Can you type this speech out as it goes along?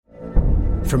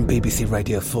From BBC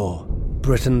Radio 4,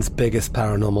 Britain's biggest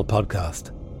paranormal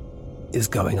podcast is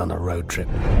going on a road trip.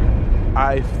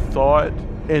 I thought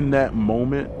in that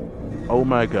moment, oh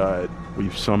my God,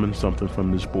 we've summoned something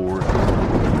from this board.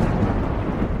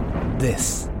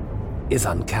 This is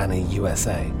Uncanny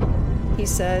USA. He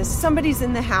says, somebody's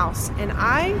in the house, and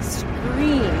I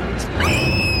screamed.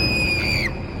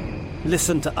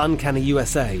 Listen to Uncanny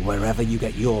USA wherever you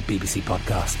get your BBC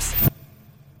podcasts,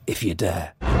 if you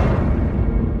dare.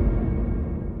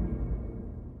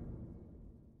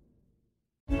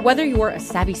 Whether you're a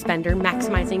savvy spender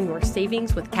maximizing your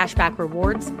savings with cashback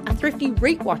rewards, a thrifty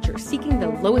rate watcher seeking the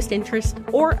lowest interest,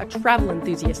 or a travel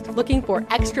enthusiast looking for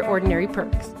extraordinary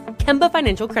perks, Kemba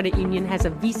Financial Credit Union has a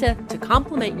visa to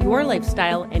complement your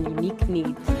lifestyle and unique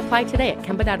needs. Apply today at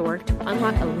Kemba.org to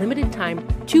unlock a limited-time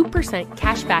 2%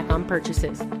 cash back on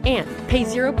purchases and pay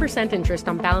 0% interest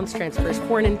on balance transfers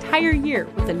for an entire year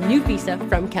with a new visa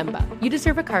from Kemba. You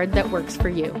deserve a card that works for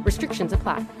you. Restrictions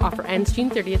apply. Offer ends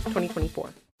June 30th, 2024.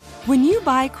 When you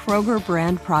buy Kroger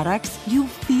brand products, you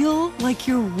feel like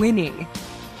you're winning.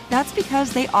 That's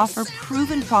because they offer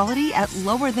proven quality at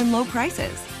lower than low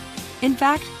prices. In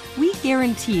fact, we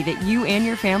guarantee that you and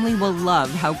your family will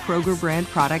love how Kroger brand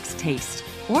products taste,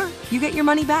 or you get your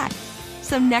money back.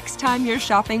 So next time you're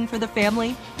shopping for the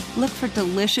family, look for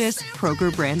delicious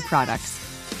Kroger brand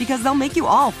products, because they'll make you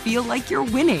all feel like you're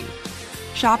winning.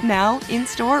 Shop now,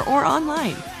 in-store, or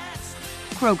online.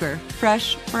 Kroger,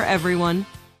 fresh for everyone.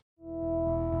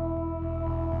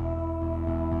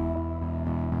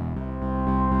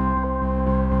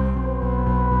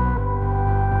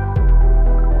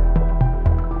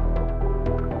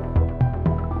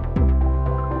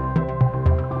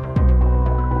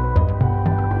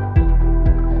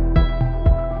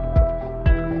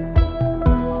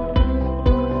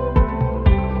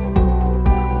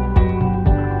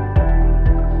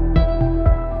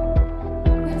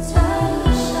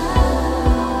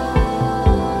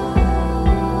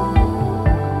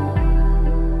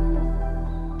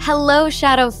 Hello,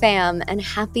 Shadow Fam, and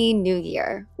Happy New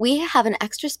Year. We have an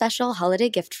extra special holiday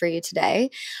gift for you today.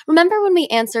 Remember when we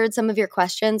answered some of your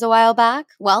questions a while back?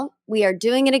 Well, we are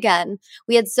doing it again.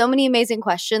 We had so many amazing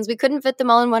questions, we couldn't fit them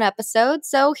all in one episode,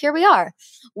 so here we are.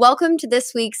 Welcome to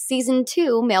this week's Season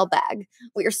 2 Mailbag.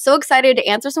 We are so excited to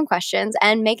answer some questions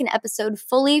and make an episode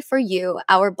fully for you,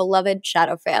 our beloved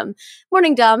Shadow Fam.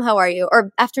 Morning, Dom, how are you?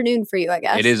 Or afternoon for you, I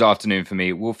guess. It is afternoon for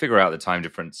me. We'll figure out the time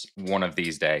difference one of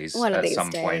these days at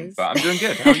some point, but I'm doing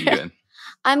good. How are you doing?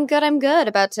 I'm good.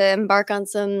 About to embark on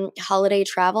some holiday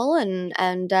travel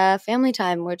and family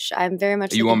time, which I'm very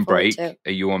much looking forward to.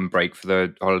 Are you on break for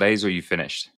the holidays, or are you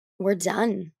finished? We're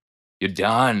done. You're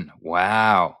done.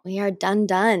 Wow. We are done.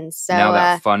 So now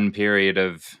that fun period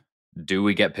of, do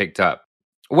we get picked up?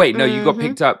 Wait, no, you got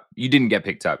picked up. You didn't get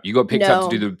picked up. You got picked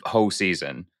up to do the whole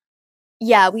season.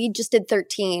 Yeah, we just did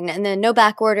 13 and then no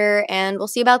back order, and we'll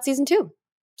see about season 2.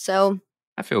 So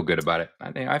I feel good about it.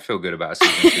 I feel good about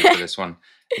season 2 for this one.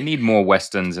 You need more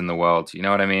Westerns in the world. You know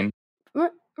what I mean?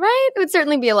 Right? It would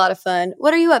certainly be a lot of fun.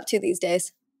 What are you up to these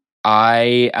days?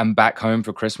 I am back home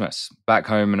for Christmas. Back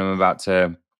home, and I'm about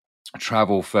to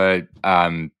travel for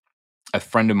a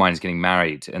friend of mine is getting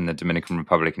married in the Dominican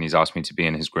Republic, and he's asked me to be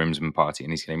in his groomsmen party,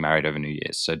 and he's getting married over New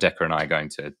Year's. So Decca and I are going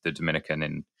to the Dominican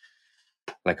in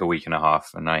like a week and a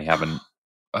half, and I haven't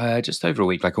just over a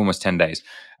week, like almost 10 days.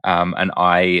 And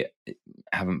I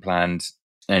haven't planned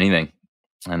anything,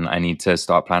 and I need to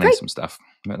start planning some stuff.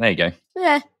 But there you go.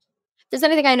 Yeah. If there's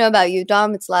anything I know about you,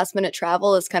 Dom, it's last minute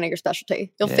travel is kind of your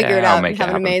specialty. You'll figure it out and have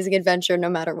an amazing adventure no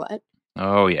matter what.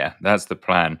 Oh, yeah. That's the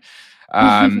plan.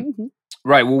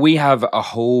 Right. Well, we have a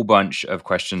whole bunch of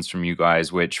questions from you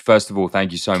guys, which, first of all,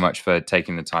 thank you so much for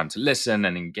taking the time to listen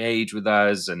and engage with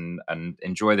us and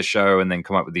enjoy the show, and then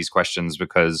come up with these questions,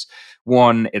 because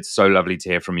one, it's so lovely to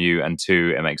hear from you, and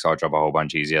two, it makes our job a whole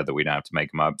bunch easier that we don't have to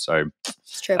make them up. So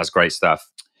that's great stuff.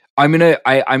 I'm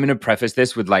gonna preface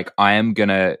this with, like, I am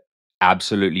gonna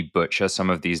absolutely butcher some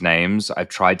of these names. I've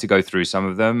tried to go through some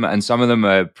of them, and some of them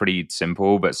are pretty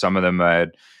simple, but some of them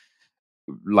are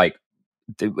like,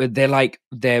 they're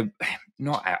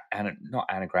not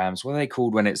anagrams. What are they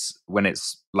called when it's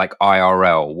like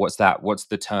IRL? What's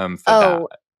the term for that?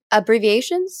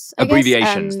 Abbreviations?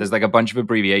 Abbreviations. There's like a bunch of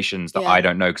abbreviations that I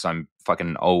don't know because I'm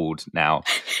fucking old now.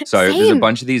 So there's a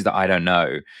bunch of these that I don't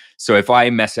know. So if I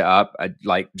mess it up,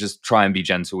 just try and be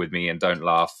gentle with me and don't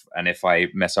laugh. And if I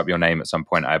mess up your name at some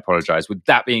point, I apologize. With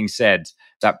that being said,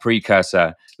 that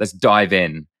precursor, let's dive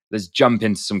in. Let's jump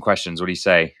into some questions. What do you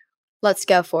say? Let's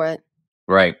go for it.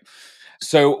 Right.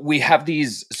 So we have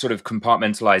these sort of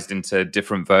compartmentalized into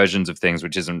different versions of things,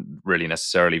 which isn't really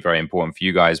necessarily very important for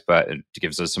you guys, but it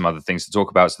gives us some other things to talk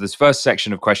about. So this first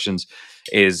section of questions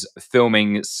is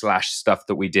filming / stuff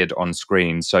that we did on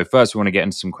screen. So first we want to get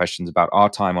into some questions about our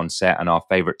time on set and our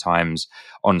favorite times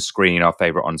on screen, our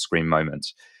favorite on-screen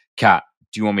moments. Kat,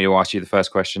 do you want me to ask you the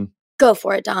first question? Go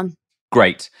for it, Dom.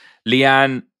 Great.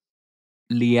 Leanne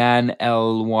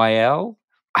LYL?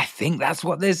 I think that's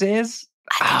what this is.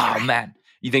 Oh, right. Man.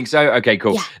 You think so? Okay,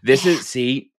 cool. Yeah, This is,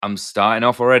 see, I'm starting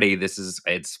off already. It's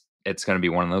going to be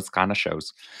one of those kind of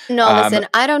shows. No, listen,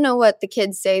 I don't know what the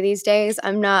kids say these days.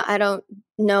 I don't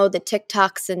know the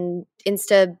TikToks and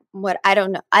Insta, I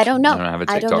don't know. I don't have a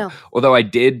TikTok. I don't know. Although I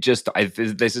did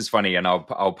this is funny, and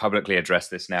I'll publicly address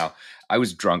this now. I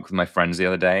was drunk with my friends the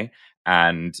other day,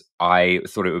 and I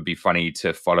thought it would be funny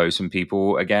to follow some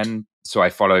people again. So I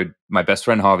followed my best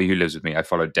friend Harvey, who lives with me. I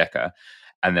followed Decca.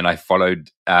 And then I followed,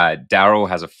 Daryl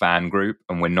has a fan group,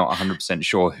 and we're not 100%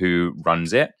 sure who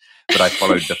runs it. But I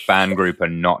followed the fan group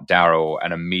and not Daryl,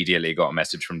 and immediately got a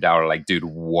message from Daryl like, dude,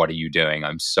 what are you doing?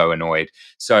 I'm so annoyed.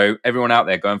 So everyone out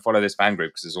there, go and follow this fan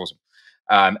group because it's awesome.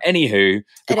 Anywho,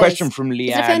 the question from Leanne.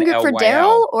 Is it a fan group for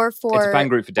Daryl or for? It's a fan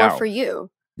group for Daryl. Or for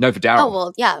you? No, for Daryl. Oh,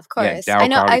 well, yeah, of course. Yeah, I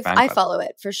know. I follow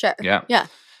it for sure. Yeah. Yeah.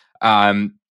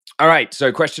 All right.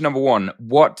 So question number 1,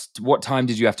 what time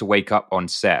did you have to wake up on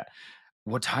set?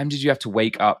 What time did you have to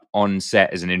wake up on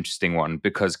set is an interesting one,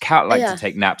 because Kat liked to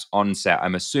take naps on set.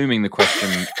 I'm assuming the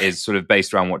question is sort of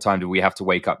based around what time do we have to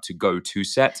wake up to go to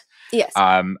set? Yes.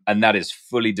 And that is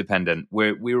fully dependent.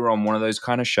 We were on one of those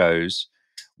kind of shows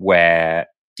where,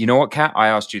 you know what, Kat? I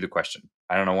asked you the question.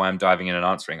 I don't know why I'm diving in and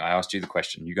answering. I asked you the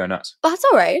question. You go nuts. Well, that's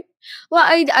all right. Well,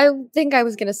 I think I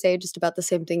was going to say just about the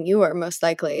same thing you were, most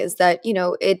likely, is that,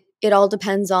 it all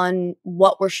depends on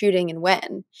what we're shooting and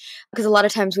when. Because a lot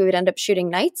of times we would end up shooting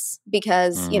nights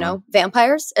because,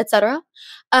 vampires, etc.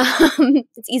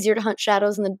 It's easier to hunt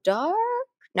shadows in the dark.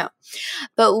 No.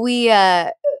 But we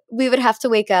would have to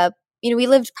wake up. We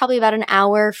lived probably about an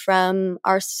hour from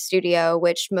our studio,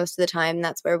 which most of the time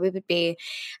that's where we would be.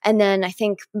 And then I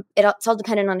think it's all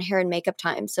dependent on hair and makeup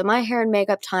time. So my hair and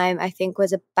makeup time, I think,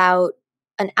 was about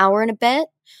an hour and a bit,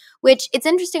 which it's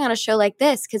interesting on a show like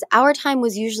this because our time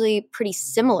was usually pretty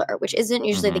similar, which isn't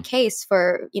usually the case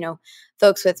for,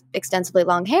 folks with extensively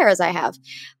long hair as I have.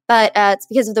 But it's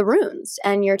because of the runes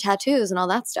and your tattoos and all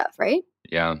that stuff, right?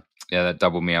 Yeah. Yeah, that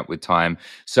doubled me up with time.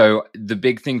 So the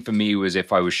big thing for me was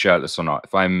if I was shirtless or not.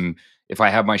 If I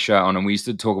had my shirt on, and we used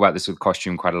to talk about this with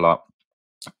costume quite a lot.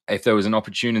 If there was an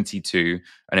opportunity to,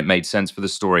 and it made sense for the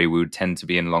story, we would tend to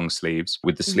be in long sleeves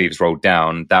with the sleeves rolled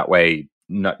down. That way,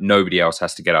 nobody else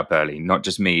has to get up early. Not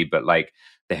just me, but like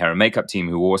the hair and makeup team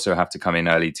who also have to come in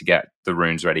early to get the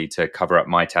runes ready to cover up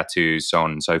my tattoos, so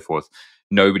on and so forth.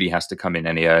 Nobody has to come in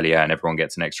any earlier, and everyone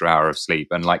gets an extra hour of sleep.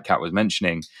 And like Kat was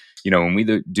mentioning, when we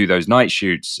do those night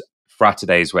shoots,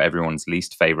 Fridays were everyone's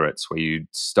least favorites, where you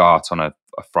start on a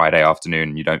Friday afternoon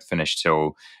and you don't finish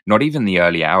till not even the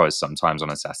early hours sometimes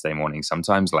on a Saturday morning,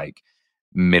 sometimes like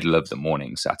middle of the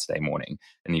morning, Saturday morning,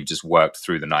 and you've just worked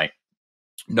through the night.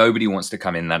 Nobody wants to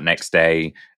come in that next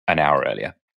day an hour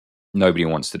earlier. Nobody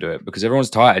wants to do it because everyone's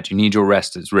tired. You need your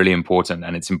rest. It's really important,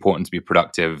 and it's important to be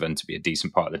productive and to be a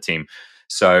decent part of the team.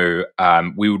 So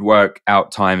we would work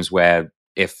out times where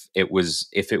if it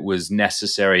was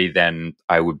necessary, then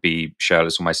I would be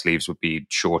shirtless or my sleeves would be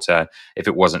shorter. If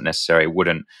it wasn't necessary, it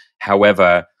wouldn't.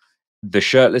 However, the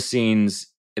shirtless scenes,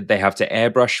 they have to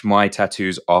airbrush my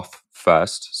tattoos off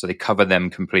first. So they cover them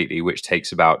completely, which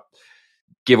takes about,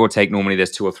 give or take, normally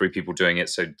there's 2 or 3 people doing it.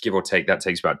 So give or take, that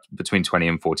takes about between 20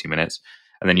 and 40 minutes.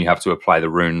 And then you have to apply the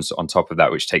runes on top of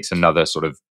that, which takes another sort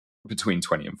of between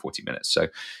 20 and 40 minutes. So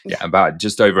yeah, about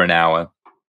just over an hour,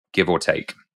 give or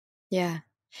take. Yeah.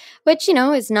 Which,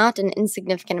 is not an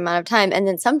insignificant amount of time. And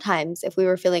then sometimes if we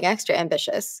were feeling extra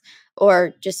ambitious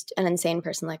or just an insane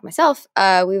person like myself,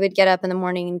 we would get up in the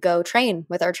morning and go train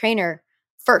with our trainer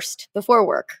first before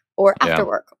work or after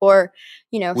work or,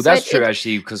 Well, so that's true,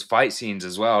 actually, because fight scenes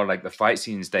as well, like the fight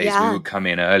scenes days, we would come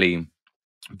in early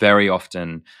very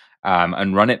often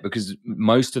and run it because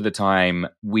most of the time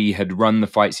we had run the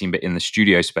fight scene, but in the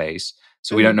studio space.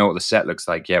 So we don't know what the set looks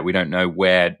like yet. We don't know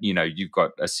where, you've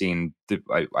got a scene that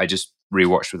I just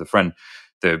rewatched with a friend,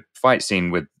 the fight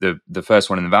scene with the first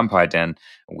one in the vampire den.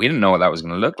 We didn't know what that was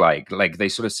going to look like. Like they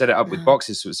sort of set it up with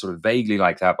boxes, so it's sort of vaguely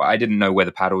like that. But I didn't know where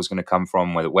the paddle was going to come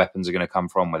from, where the weapons are going to come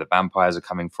from, where the vampires are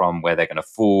coming from, where they're going to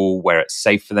fall, where it's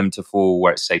safe for them to fall,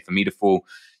 where it's safe for me to fall.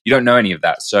 You don't know any of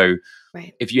that. So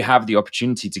if you have the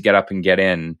opportunity to get up and get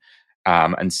in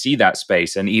and see that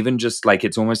space, and even just like,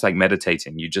 it's almost like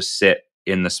meditating. You just sit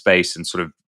in the space and sort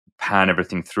of pan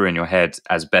everything through in your head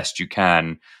as best you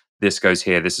can. This goes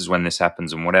here, this is when this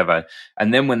happens, and whatever.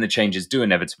 And then when the changes do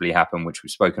inevitably happen, which we've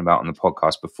spoken about on the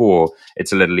podcast before,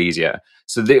 it's a little easier.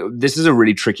 So this is a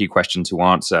really tricky question to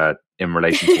answer in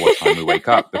relation to what time we wake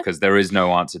up, because there is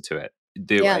no answer to it.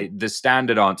 The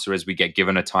standard answer is we get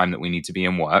given a time that we need to be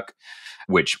in work,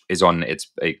 which is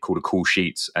called a call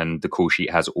sheet. And the call sheet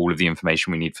has all of the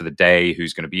information we need for the day,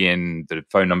 who's going to be in, the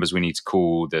phone numbers we need to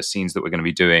call, the scenes that we're going to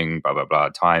be doing, blah, blah, blah,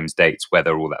 times, dates,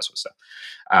 weather, all that sort of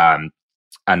stuff.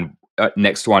 And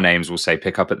next to our names, we'll say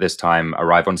pick up at this time,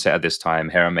 arrive on set at this time,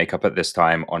 hair and makeup at this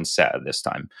time, on set at this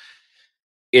time.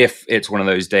 If it's one of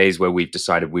those days where we've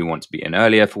decided we want to be in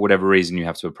earlier for whatever reason, you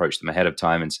have to approach them ahead of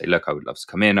time and say, look, I would love to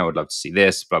come in. I would love to see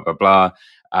this, blah, blah, blah.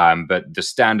 But the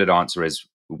standard answer is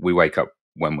we wake up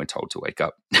when we're told to wake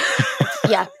up.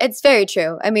 Yeah, it's very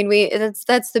true. I mean,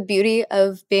 that's the beauty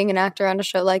of being an actor on a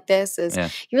show like this is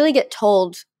you really get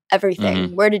told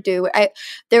everything, where to do. I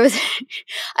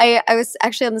was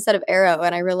actually on the set of Arrow,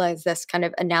 and I realized this kind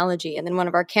of analogy, and then one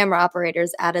of our camera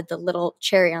operators added the little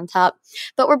cherry on top.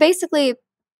 But we're basically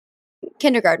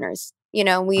kindergartners. You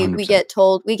know, we get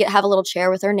told, have a little chair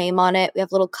with our name on it. We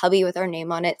have a little cubby with our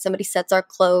name on it. Somebody sets our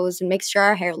clothes and makes sure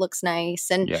our hair looks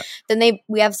nice. And then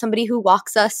we have somebody who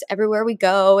walks us everywhere we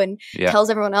go and tells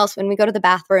everyone else when we go to the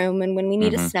bathroom and when we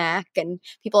need a snack. And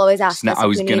people always ask us I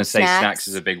was going to say snacks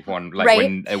is a big one. Like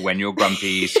when you're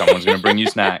grumpy, someone's going to bring you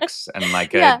snacks and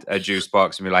like a juice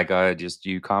box and be like, oh, just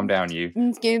you calm down, you.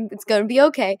 It's going to be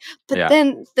okay. But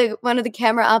then one of the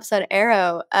camera ops on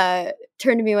Arrow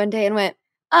turned to me one day and went,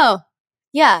 oh,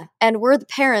 yeah, and we're the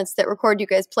parents that record you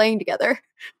guys playing together.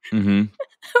 Mm-hmm.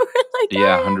 We're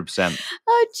like, 100%.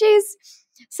 Oh, jeez.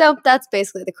 So that's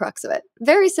basically the crux of it.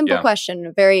 Very simple question,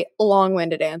 a very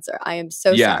long-winded answer. I am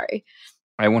so sorry.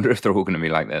 I wonder if they're all going to be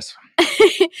like this.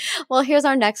 Well, here's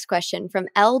our next question from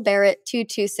L.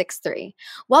 Barrett2263.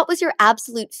 What was your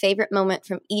absolute favorite moment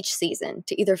from each season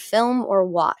to either film or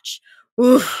watch?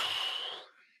 Oof.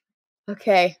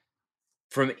 Okay.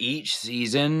 From each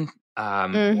season?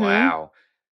 Wow.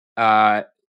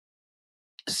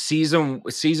 Season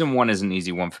one is an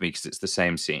easy one for me because it's the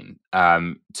same scene.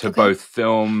 Both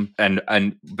film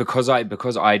and because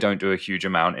I don't do a huge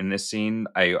amount in this scene,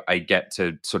 I get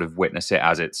to sort of witness it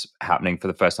as it's happening for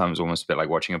the first time. It was almost a bit like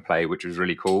watching a play, which was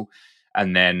really cool.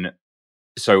 And then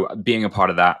so being a part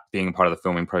of the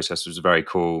filming process was very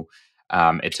cool.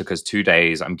 It took us 2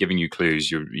 days. I'm giving you clues.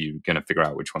 You're going to figure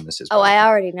out which one this is. Oh, I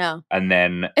already know. And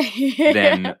then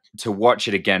to watch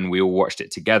it again, we all watched it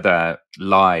together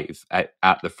live at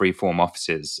the Freeform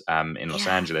offices in Los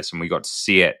Angeles. And we got to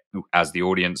see it as the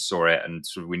audience saw it. And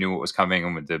sort of we knew what was coming,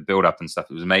 and with the build up and stuff,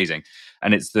 it was amazing.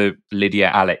 And it's the Lydia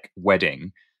Alec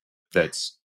wedding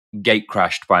that's gate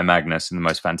crashed by Magnus in the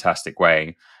most fantastic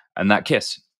way. And that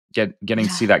kiss. Getting to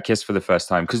see that kiss for the first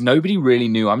time, because nobody really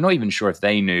knew. I'm not even sure if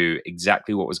they knew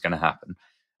exactly what was going to happen.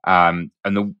 And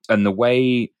the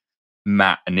way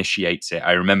Matt initiates it,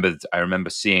 I remember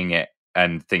seeing it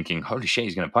and thinking, "Holy shit,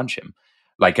 he's going to punch him!"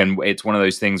 Like, and it's one of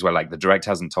those things where like the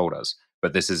director hasn't told us,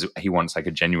 but he wants like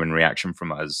a genuine reaction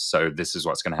from us. So this is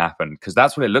what's going to happen, because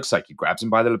that's what it looks like. He grabs him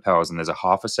by the lapels, and there's a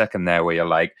half a second there where you're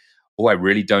like, "Oh, I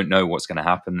really don't know what's going to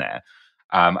happen there."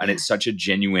 And it's such a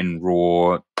genuine,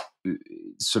 raw,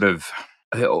 sort of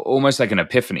almost like an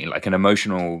epiphany, like an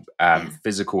emotional,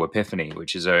 physical epiphany,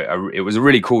 which is it was a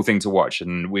really cool thing to watch.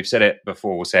 And we've said it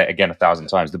before, we'll say it again 1,000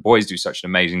 times. The boys do such an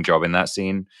amazing job in that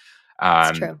scene.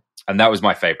 It's true. And that was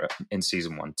my favorite in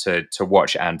season one to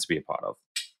watch and to be a part of.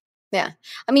 Yeah.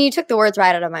 I mean, you took the words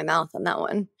right out of my mouth on that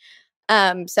one.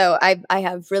 So I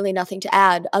have really nothing to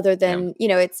add other than,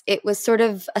 it was sort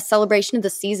of a celebration of the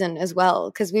season as well.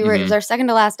 Cause it was our second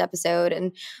to last episode,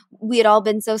 and we had all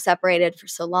been so separated for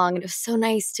so long. And it was so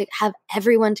nice to have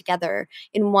everyone together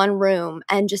in one room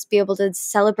and just be able to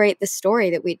celebrate the story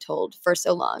that we'd told for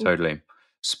so long. Totally.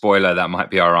 Spoiler, that might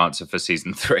be our answer for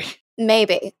season 3.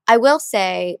 Maybe. I will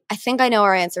say, I think I know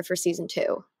our answer for season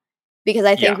 2. Because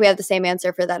I think we have the same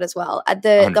answer for that as well.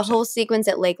 The whole sequence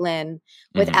at Lake Lynn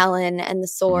with Alan and the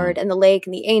sword and the lake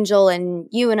and the angel and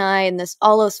you and I and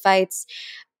all those fights,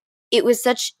 it was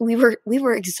we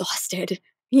were exhausted,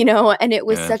 and it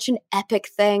was such an epic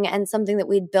thing and something that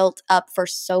we'd built up for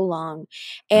so long.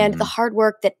 And the hard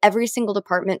work that every single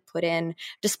department put in,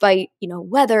 despite,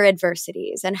 weather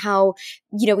adversities and how,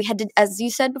 we had to, as you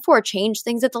said before, change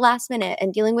things at the last minute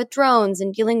and dealing with drones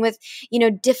and dealing with,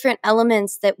 different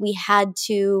elements that we had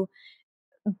to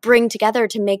bring together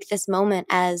to make this moment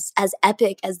as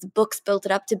epic as the books built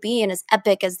it up to be and as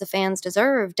epic as the fans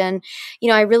deserved. And,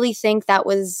 I really think that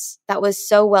was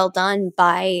so well done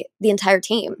by the entire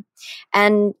team.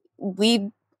 And we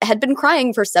had been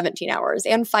crying for 17 hours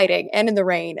and fighting and in the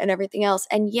rain and everything else.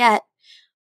 And yet,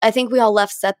 I think we all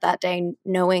left set that day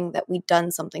knowing that we'd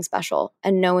done something special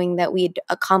and knowing that we'd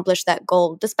accomplished that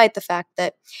goal, despite the fact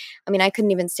that, I mean, I couldn't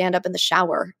even stand up in the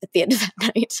shower at the end of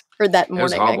that night or that morning. It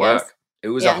was hard I guess. work. It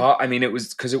was a hard, I mean, it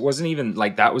was because it wasn't even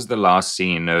like that was the last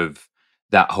scene of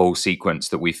that whole sequence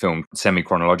that we filmed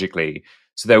semi-chronologically.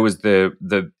 So there was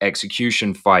the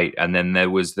execution fight, and then there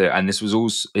was and this was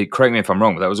all, correct me if I'm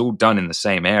wrong, but that was all done in the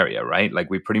same area, right? Like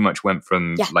we pretty much went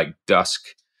from like dusk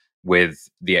with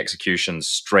the execution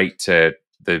straight to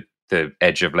the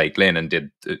edge of Lake Lynn and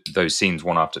did those scenes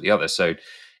one after the other. So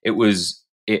it was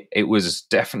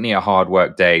definitely a hard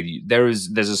work day. There's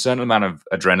a certain amount of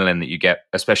adrenaline that you get,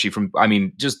 especially from, I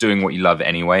mean, just doing what you love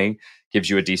anyway gives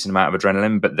you a decent amount of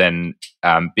adrenaline. But then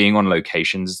being on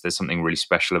locations, there's something really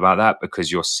special about that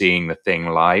because you're seeing the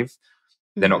thing live.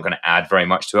 They're not going to add very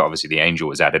much to it. Obviously, the angel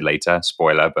was added later,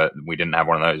 spoiler, but we didn't have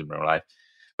one of those in real life.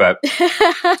 But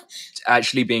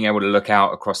actually being able to look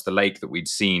out across the lake that we'd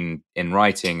seen in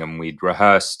writing and we'd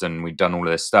rehearsed and we'd done all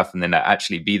of this stuff and then to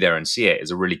actually be there and see it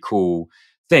is a really cool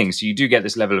thing. So you do get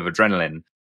this level of adrenaline,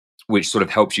 which sort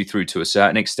of helps you through to a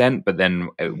certain extent. But then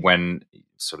when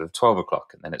it's sort of 12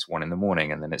 o'clock and then it's 1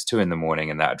 a.m. and then it's 2 a.m.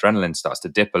 and that adrenaline starts to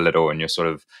dip a little and you're sort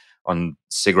of on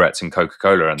cigarettes and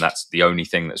Coca-Cola and that's the only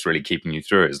thing that's really keeping you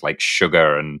through is like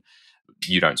sugar. And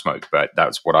you don't smoke, but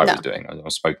that's what I was doing. I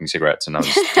was smoking cigarettes and I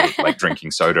was like drinking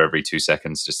soda every 2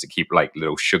 seconds just to keep like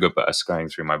little sugar bursts going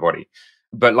through my body.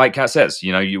 But like Kat says,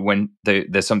 you know, when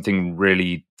there's something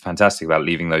really fantastic about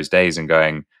leaving those days and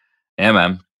going, yeah,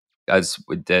 man,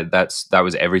 that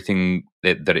was everything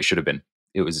that it should have been.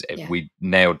 It was, we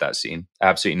nailed that scene,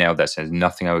 absolutely nailed that scene. There's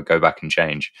nothing I would go back and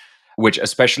change, which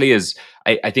especially as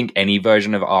I think any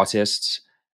version of artists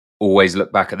always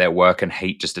look back at their work and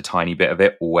hate just a tiny bit of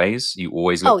it. Always, you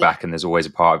always look back and there's always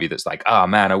a part of you that's like, oh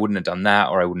man, I wouldn't have done that,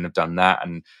 or I wouldn't have done that.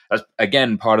 And that's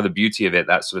again part of the beauty of it.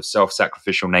 That sort of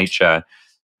self-sacrificial nature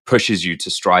pushes you to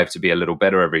strive to be a little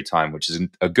better every time, which is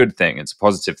a good thing. It's a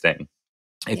positive thing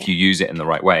if you use it in the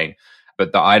right way.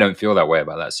 But I don't feel that way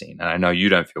about that scene, and I know you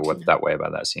don't feel that way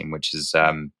about that scene, which is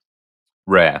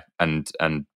rare and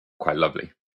quite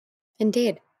lovely.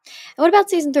 Indeed. And what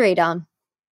about season 3, Dom?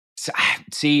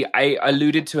 See, I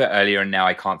alluded to it earlier and now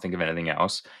I can't think of anything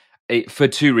else for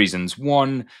 2 reasons.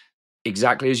 One,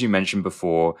 exactly as you mentioned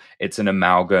before, it's an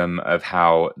amalgam of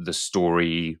how the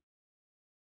story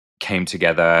came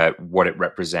together, what it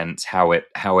represents, how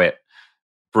it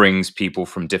brings people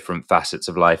from different facets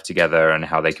of life together and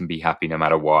how they can be happy no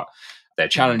matter what their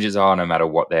challenges are, no matter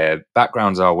what their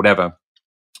backgrounds are, whatever.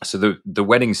 So the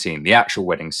wedding scene, the actual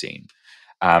wedding scene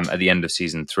at the end of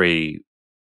season 3,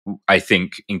 I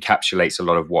think encapsulates a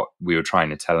lot of what we were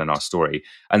trying to tell in our story.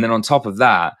 And then on top of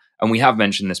that, and we have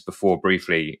mentioned this before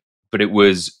briefly, but it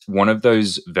was one of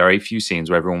those very few scenes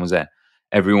where everyone was there.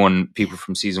 People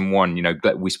from season 1, you know,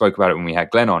 we spoke about it when we had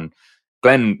Glenn on.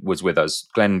 Glenn was with us.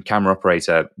 Glenn, camera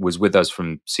operator, was with us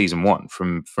from season 1,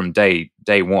 from day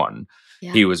 1.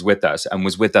 Yeah. He was with us and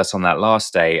was with us on that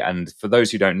last day. And for those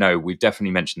who don't know, we've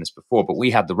definitely mentioned this before, but we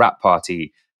had the wrap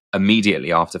party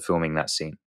immediately after filming that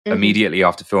scene. Immediately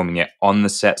after filming it on the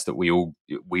sets that we all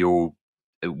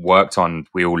worked on,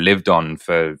 we all lived on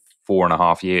for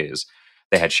 4.5 years.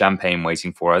 They had champagne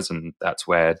waiting for us, and that's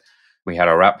where we had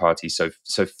our wrap party. So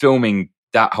filming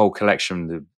that whole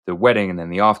collection, the wedding, and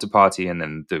then the after party, and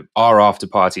then our after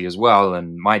party as well.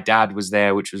 And my dad was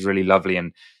there, which was really lovely.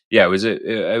 And yeah, it was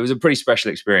a pretty special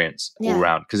experience all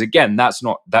around. Because again, that's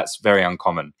very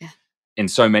uncommon in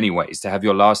so many ways. To have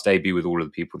your last day be with all of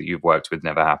the people that you've worked with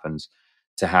never happens.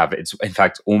 To have it's in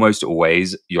fact almost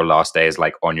always your last day is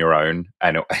like on your own,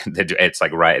 and it's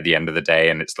like right at the end of the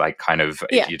day, and it's like kind of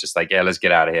you're just like, let's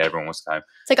get out of here, everyone wants to go.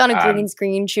 It's like on a green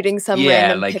screen shooting some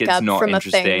random like pickup from a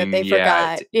thing that they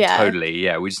forgot.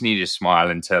 Totally. We just need you to smile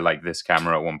into like this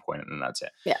camera at one point, and then that's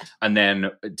it. And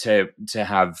then to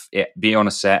have it be on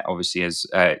a set, obviously, as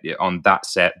on that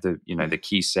set, the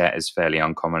key set is fairly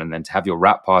uncommon, and then to have your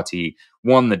wrap party,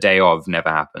 1, the day of never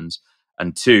happens,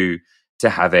 and 2, to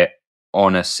have it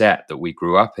on a set that we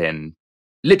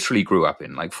literally grew up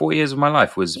in, like 4 years of my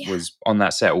life was on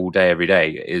that set all day, every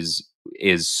day is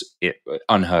it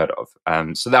unheard of.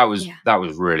 So that was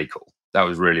really cool. That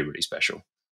was really, really special.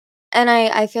 And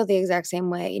I feel the exact same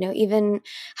way. You know, even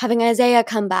having Isaiah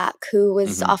come back, who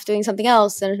was off doing something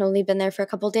else and had only been there for a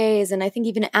couple of days. And I think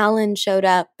even Alan showed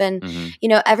up and, you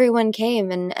know, everyone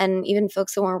came and even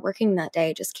folks who weren't working that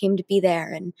day just came to be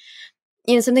there. And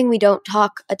you know, something we don't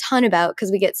talk a ton about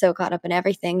because we get so caught up in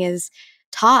everything is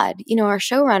Todd. You know, our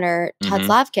showrunner, Todd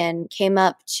Slavkin, came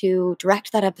up to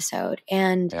direct that episode.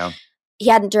 And, he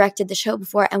hadn't directed the show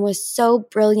before and was so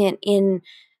brilliant in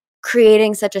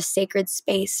creating such a sacred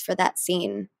space for that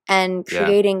scene and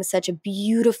creating such a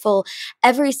beautiful,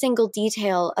 every single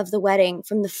detail of the wedding,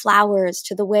 from the flowers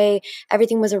to the way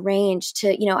everything was arranged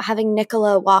to, having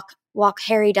Nicola walk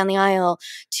Harry down the aisle,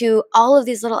 to all of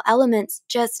these little elements,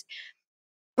 just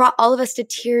brought all of us to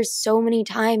tears so many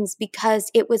times,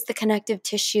 because it was the connective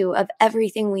tissue of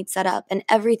everything we'd set up and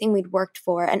everything we'd worked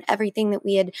for and everything that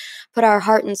we had put our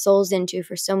heart and souls into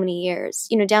for so many years,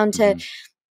 down to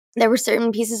there were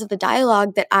certain pieces of the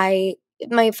dialogue that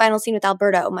my final scene with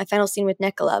Alberto, my final scene with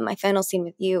Nicola, my final scene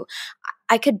with you,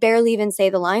 I could barely even say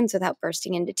the lines without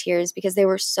bursting into tears, because they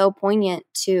were so poignant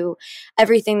to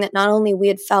everything that not only we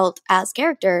had felt as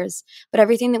characters, but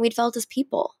everything that we'd felt as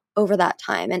people over that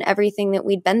time, and everything that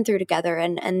we'd been through together,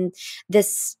 and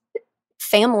this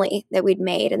family that we'd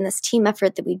made, and this team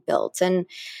effort that we'd built. And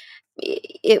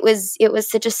it was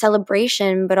such a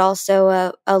celebration, but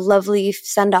also a lovely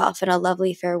send-off and a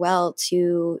lovely farewell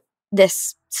to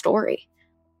this story.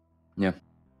 Yeah,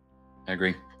 I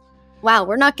agree. Wow,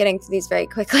 we're not getting through these very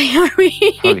quickly, are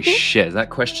we? Holy shit, is that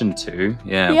question 2?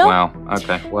 Yeah, yep. Wow.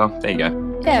 Okay, well, there you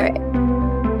go. Yeah, right.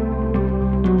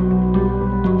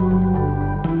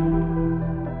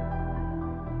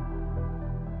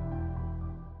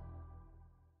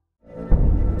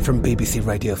 From BBC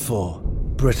Radio 4,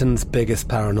 Britain's biggest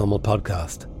paranormal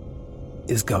podcast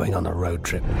is going on a road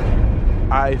trip.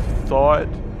 I thought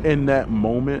in that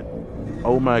moment,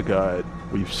 oh my God,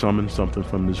 we've summoned something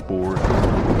from this board.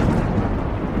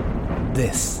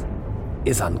 This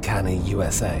is Uncanny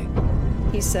USA.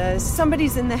 He says,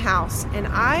 somebody's in the house, and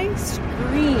I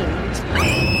screamed.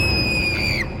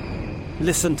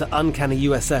 Listen to Uncanny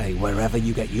USA wherever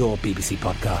you get your BBC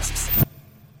podcasts,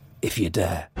 if you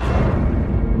dare.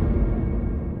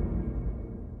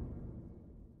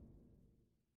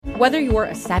 Whether you're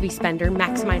a savvy spender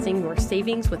maximizing your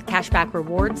savings with cashback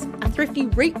rewards, a thrifty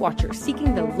rate watcher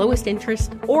seeking the lowest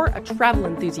interest, or a travel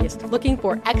enthusiast looking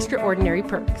for extraordinary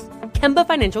perks, Kemba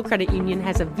Financial Credit Union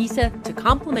has a visa to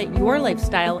complement your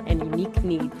lifestyle and unique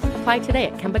needs. Apply today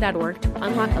at Kemba.org to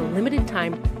unlock a limited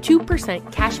time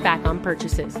 2% cash back on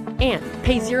purchases and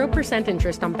pay 0%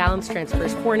 interest on balance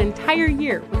transfers for an entire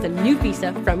year with a new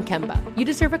visa from Kemba. You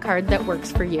deserve a card that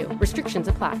works for you. Restrictions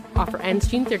apply. Offer ends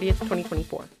June 30th,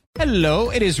 2024. Hello,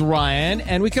 it is Ryan,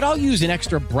 and we could all use an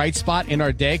extra bright spot in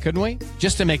our day, couldn't we?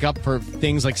 Just to make up for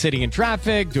things like sitting in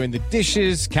traffic, doing the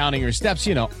dishes, counting your steps,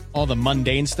 all the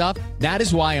mundane stuff. That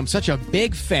is why I'm such a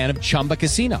big fan of Chumba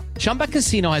Casino. Chumba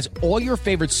Casino has all your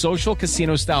favorite social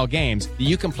casino-style games that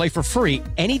you can play for free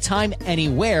anytime,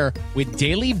 anywhere with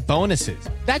daily bonuses.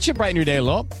 That should brighten your day a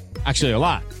little. Actually, a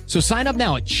lot. So sign up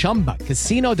now at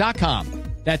ChumbaCasino.com.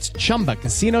 That's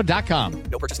ChumbaCasino.com.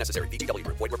 No purchase necessary. VGW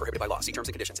Group. Void where prohibited by law. See terms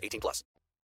and conditions. 18+.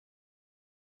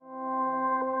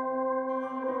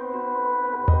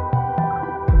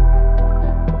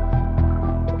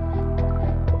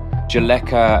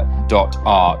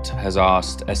 Jaleka.art has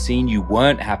asked, a scene you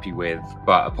weren't happy with,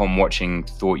 but upon watching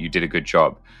thought you did a good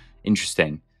job.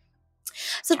 Interesting.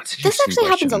 So this actually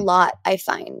happens a lot, I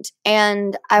find.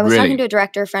 And I was talking to a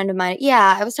director friend of mine.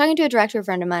 Yeah, I was talking to a director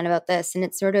friend of mine about this, and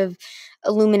it sort of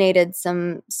illuminated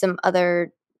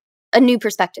a new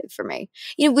perspective for me.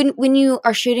 When you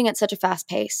are shooting at such a fast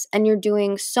pace and you're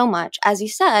doing so much, as you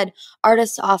said,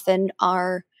 artists often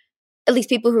are, at least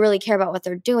people who really care about what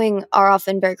they're doing, are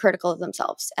often very critical of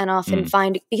themselves and often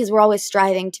find, because we're always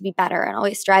striving to be better and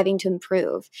always striving to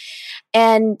improve.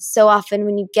 And so often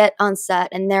when you get on set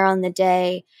and they're on the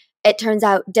day, it turns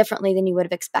out differently than you would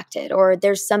have expected, or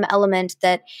there's some element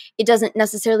that it doesn't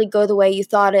necessarily go the way you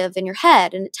thought of in your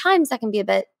head. And at times that can be a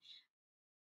bit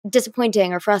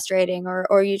disappointing or frustrating,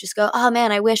 or you just go, oh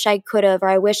man, I wish I could have, or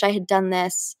I wish I had done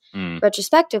this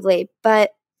retrospectively.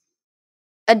 But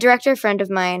a director friend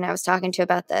of mine I was talking to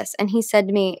about this, and he said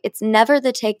to me, it's never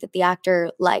the take that the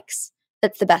actor likes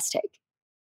that's the best take.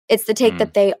 It's the take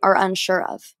that they are unsure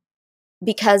of.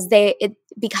 Because they're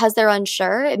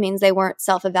unsure, it means they weren't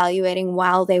self-evaluating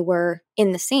while they were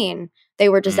in the scene. They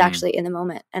were just actually in the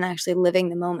moment and actually living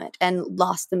the moment and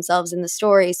lost themselves in the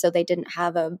story, so they didn't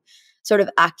have a sort of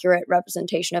accurate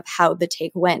representation of how the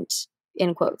take went,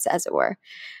 in quotes, as it were.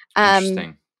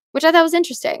 Which I thought was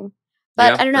interesting.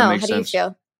 But I don't know. How do you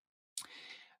feel?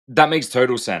 That makes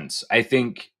total sense. I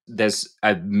think there's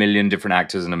a million different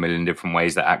actors and a million different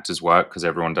ways that actors work, because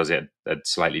everyone does it a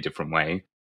slightly different way.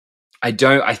 I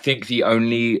think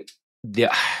there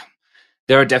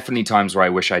are definitely times where I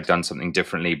wish I'd done something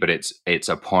differently, but it's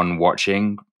upon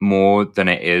watching more than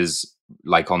it is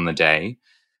like on the day.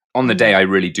 On the day, I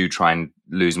really do try and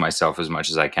lose myself as much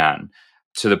as I can,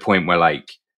 to the point where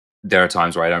like there are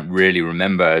times where I don't really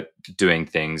remember doing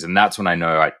things, and that's when I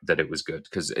know that it was good,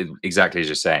 because exactly as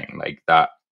you're saying, like that,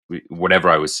 whatever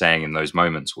I was saying in those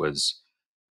moments was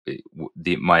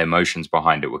my emotions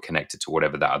behind it were connected to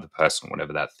whatever that other person,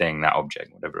 whatever that thing, that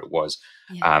object, whatever it was.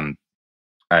 Yeah.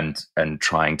 And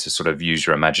trying to sort of use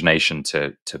your imagination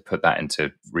to put that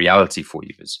into reality for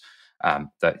you is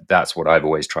that's what I've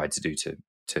always tried to do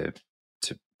to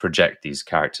project these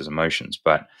characters' emotions.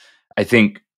 But I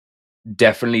think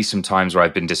definitely some times where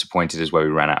I've been disappointed is where we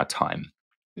ran out of time,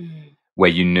 where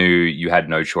you knew you had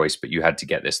no choice, but you had to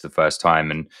get this the first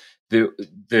time. And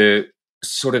the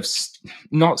sort of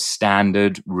not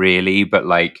standard really, but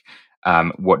like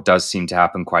what does seem to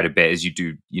happen quite a bit is you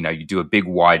do a big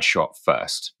wide shot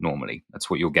first. Normally, that's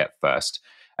what you'll get first.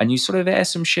 And you sort of air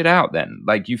some shit out then.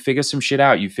 Like you figure some shit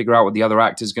out. You figure out what the other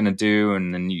actor's going to do.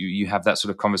 And then you have that sort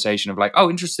of conversation of like,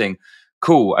 oh, interesting.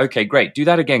 Cool. Okay, great. Do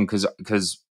that again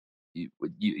because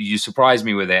you surprised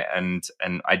me with it. And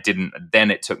I didn't. Then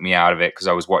it took me out of it because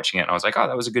I was watching it and I was like, oh,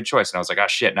 that was a good choice. And I was like, ah,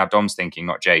 shit. Now Dom's thinking,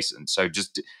 not Jason. So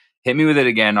just hit me with it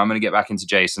again. I'm going to get back into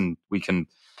Jason. We can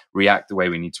react the way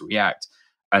we need to react.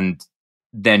 And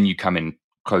then you come in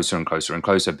closer and closer and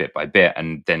closer bit by bit,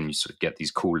 and then you sort of get these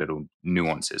cool little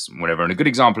nuances and whatever. And a good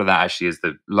example of that actually is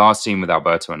the last scene with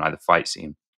Alberto and I, the fight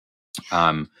scene,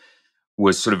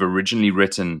 was sort of originally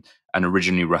written and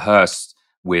originally rehearsed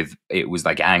with, it was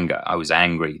like anger. I was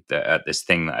angry at this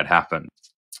thing that had happened.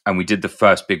 And we did the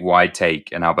first big wide take,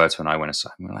 and Alberto and I went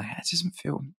aside and we were like,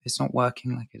 it's not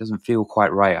working. Like, it doesn't feel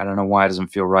quite right. I don't know why it doesn't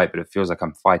feel right, but it feels like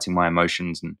I'm fighting my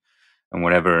emotions and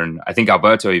whatever. And I think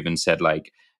Alberto even said,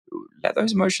 like, let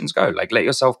those emotions go. Like, let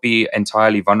yourself be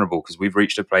entirely vulnerable, because we've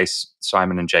reached a place,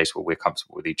 Simon and Jace, where we're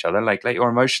comfortable with each other. Like, let your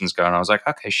emotions go. And I was like,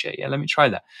 okay, shit, yeah, let me try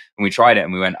that. And we tried it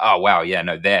and we went, oh, wow, yeah,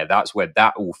 no, that's where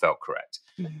that all felt correct.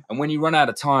 Mm-hmm. And when you run out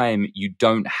of time, you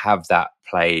don't have that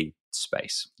play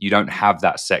space. You don't have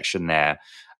that section there.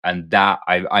 And that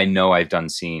I know I've done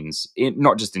scenes,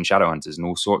 not just in Shadowhunters, and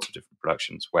all sorts of different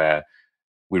productions, where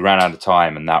we ran out of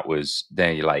time, and that was,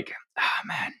 then you're like, ah,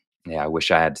 man, yeah, I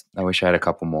wish I had a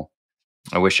couple more.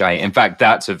 In fact,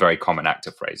 that's a very common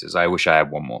actor phrase, is I wish I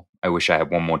had one more. I wish I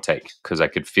had one more take, because I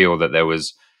could feel that there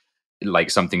was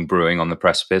like something brewing on the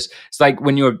precipice. It's like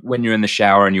when you're in the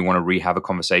shower and you want to rehab a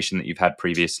conversation that you've had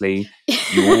previously,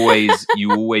 you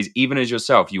always, even as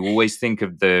yourself, you always think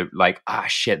of the like, ah,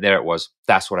 shit, there it was.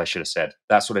 That's what I should have said.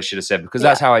 Because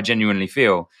that's how I genuinely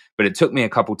feel. But it took me a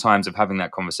couple times of having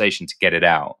that conversation to get it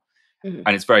out. Mm-hmm.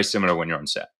 And it's very similar when you're on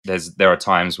set. There are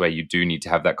times where you do need to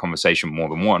have that conversation more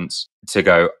than once to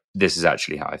go, this is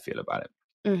actually how I feel about it.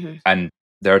 Mm-hmm. And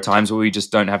there are times where we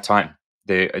just don't have time.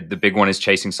 The big one is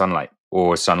chasing sunlight,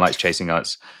 or sunlight's chasing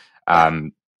us.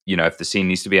 If the scene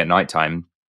needs to be at nighttime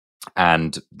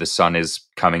and the sun is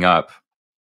coming up,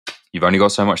 you've only got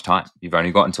so much time. You've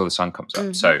only got until the sun comes up.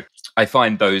 Mm-hmm. So I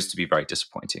find those to be very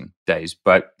disappointing days,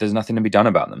 but there's nothing to be done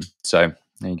about them. So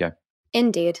there you go.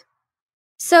 Indeed.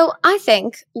 So I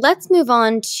think let's move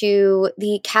on to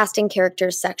the casting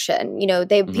characters section.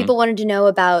 People wanted to know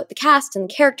about the cast and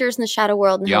the characters in the Shadow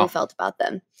World and how we felt about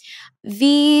them.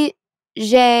 Vijay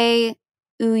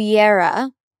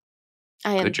Uyera.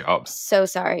 I am Good job. So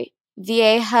sorry.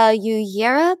 Vieja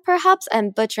Uyera, perhaps?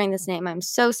 I'm butchering this name. I'm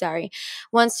so sorry.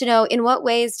 Wants to know, in what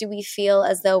ways do we feel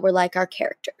as though we're like our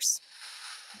characters?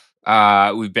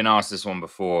 We've been asked this one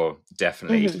before,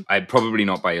 definitely. Mm-hmm. I'd probably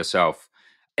not by yourself.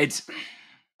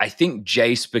 I think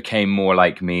Jace became more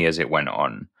like me as it went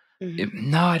on. Mm-hmm.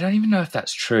 No, I don't even know if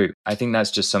that's true. I think that's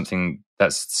just something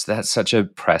that's such a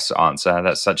press answer.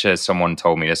 That's such a someone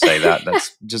told me to say that.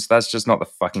 That's just not the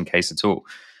fucking case at all.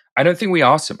 I don't think we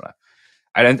are similar.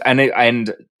 I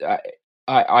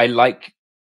like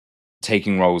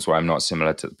taking roles where I'm not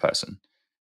similar to the person.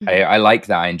 Mm-hmm. I like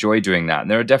that. I enjoy doing that.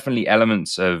 And there are definitely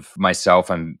elements of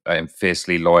myself. I'm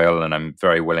fiercely loyal, and I'm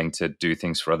very willing to do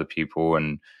things for other people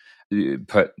and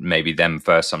put maybe them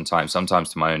first sometimes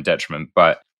to my own detriment.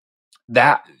 But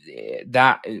that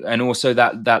and also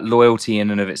that loyalty in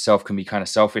and of itself can be kind of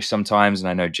selfish sometimes. And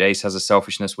I know Jace has a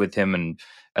selfishness with him,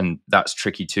 and that's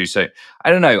tricky too. So I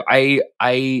don't know. I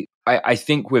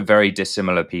think we're very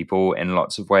dissimilar people in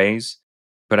lots of ways,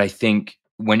 but I think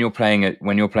when you're playing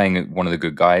one of the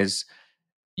good guys,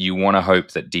 you want to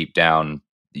hope that deep down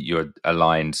you're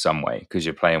aligned some way, because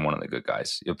you're playing one of the good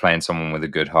guys. You're playing someone with a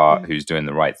good heart who's doing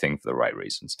the right thing for the right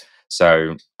reasons.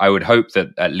 So I would hope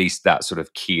that at least that sort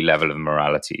of key level of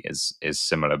morality is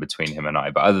similar between him and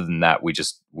I. But other than that,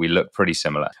 we look pretty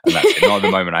similar. And that's it. Not at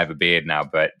the moment I have a beard now,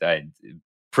 but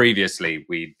previously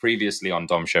on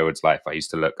Dom Sherwood's life, I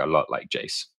used to look a lot like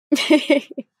Jace.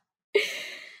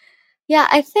 Yeah,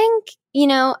 I think,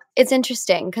 it's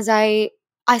interesting because I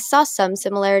I saw some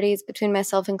similarities between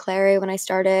myself and Clary when I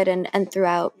started and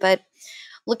throughout, but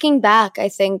looking back, I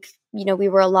think, we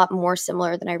were a lot more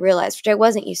similar than I realized, which I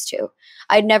wasn't used to.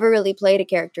 I'd never really played a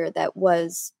character that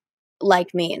was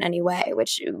like me in any way,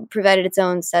 which provided its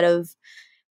own set of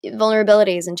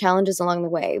vulnerabilities and challenges along the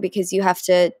way, because you have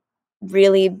to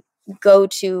really go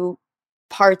to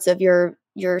parts of your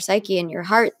psyche and your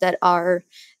heart that are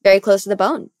very close to the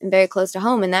bone and very close to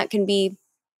home, and that can be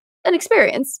an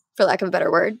experience, for lack of a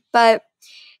better word. But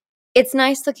it's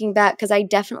nice looking back because I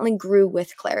definitely grew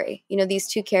with Clary.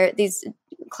 These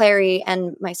Clary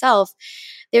and myself,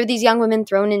 they were these young women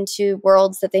thrown into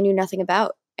worlds that they knew nothing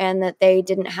about and that they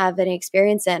didn't have any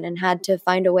experience in, and had to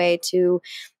find a way to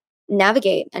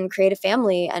navigate and create a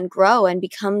family and grow and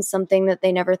become something that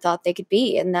they never thought they could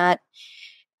be. And that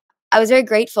I was very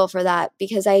grateful for that,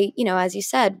 because as you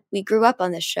said, we grew up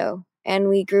on this show and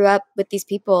we grew up with these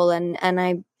people, and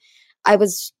I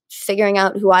was figuring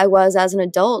out who I was as an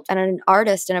adult and an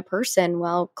artist and a person,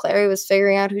 while Clary was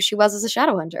figuring out who she was as a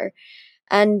shadow hunter.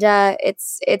 And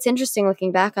it's interesting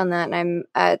looking back on that, and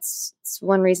it's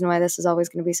one reason why this is always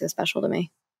going to be so special to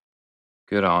me.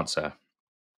 Good answer.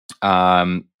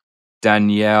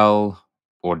 Danielle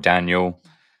or Daniel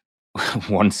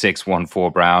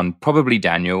 1614 Brown, probably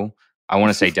Daniel. I want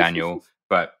to say Daniel,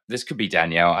 but this could be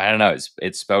Danielle. I don't know.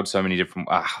 It's spelled so many different.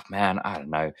 Man, I don't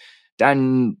know.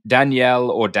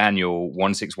 Danielle or Daniel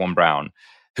 161 Brown.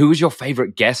 Who was your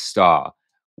favorite guest star?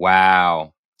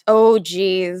 Wow. Oh,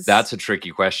 geez. That's a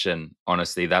tricky question.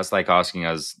 Honestly, that's like asking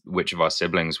us which of our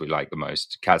siblings we like the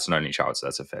most. Kat's an only child, so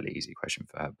that's a fairly easy question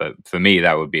for her. But for me,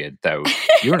 that would be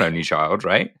you're an only child,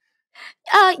 right?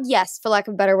 Yes, for lack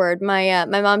of a better word. My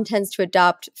mom tends to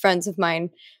adopt friends of mine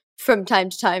from time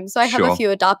to time, so I have a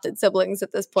few adopted siblings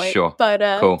at this point. Sure,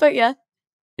 but cool. But yeah,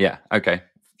 okay,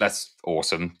 that's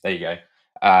awesome. There you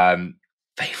go.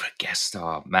 Favorite guest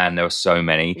star, man. There were so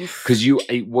many, because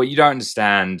what you don't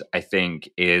understand, I think,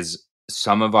 is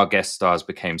some of our guest stars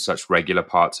became such regular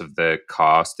parts of the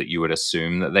cast that you would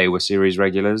assume that they were series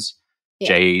regulars. Yeah.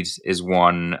 Jade is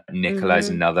one, Nicola is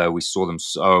another. We saw them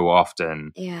so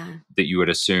often that you would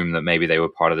assume that maybe they were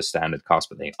part of the standard cast,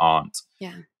 but they aren't.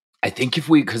 Yeah. I think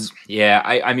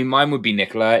I mean, mine would be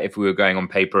Nicola. If we were going on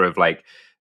paper of like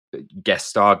guest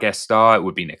star, it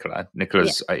would be Nicola.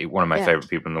 Nicola's one of my favorite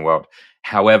people in the world.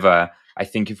 However, I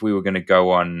think if we were going to go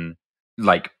on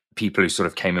like people who sort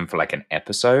of came in for like an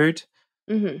episode,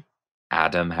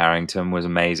 Adam Harrington was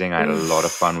amazing. I had a lot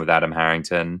of fun with Adam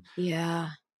Harrington. Yeah.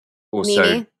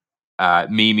 Also,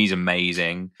 Mimi's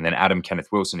amazing. And then Adam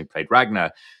Kenneth Wilson, who played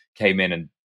Ragnar, came in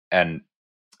and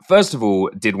first of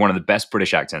all, did one of the best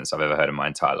British accents I've ever heard in my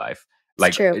entire life.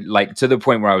 Like to the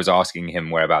point where I was asking him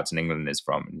whereabouts in England is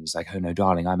from. And he's like, oh no,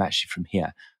 darling, I'm actually from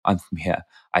here. I'm from here.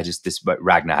 But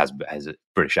Ragnar has a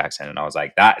British accent. And I was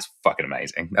like, that is fucking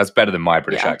amazing. That's better than my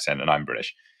British accent, and I'm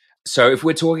British. So if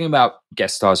we're talking about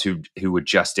guest stars who were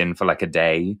just in for like a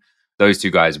day, those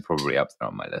two guys are probably up there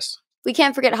on my list. We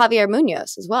can't forget Javier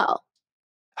Munoz as well.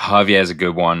 Javier's a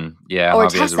good one. Yeah, or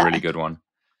Javier's Tessa. a really good one.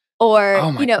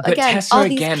 Or, but again, Tessa all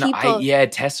these people.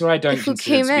 Tessa I don't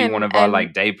consider to be one of our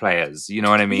like day players. You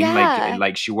know what I mean? Yeah.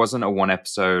 Like she wasn't a one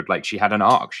episode, like she had an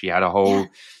arc. She had a whole,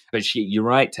 but you're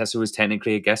right, Tessa was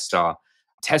technically a guest star.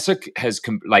 Tessa has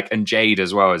and Jade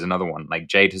as well is another one. Like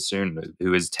Jade Hassoun,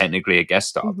 who is technically a guest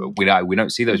star, but we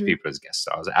don't see those people as guest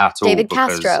stars at all.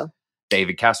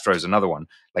 David Castro is another one.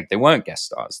 Like they weren't guest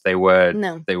stars. They were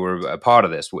a part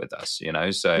of this with us,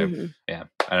 So yeah,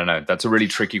 I don't know. That's a really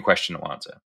tricky question to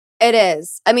answer. It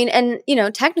is. I mean, and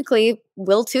technically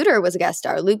Will Tudor was a guest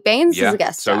star. Luke Baines is a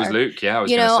guest star. So was Luke. Yeah, I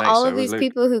was all of these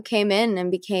people who came in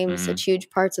and became such huge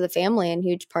parts of the family and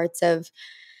huge parts of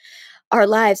our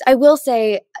lives. I will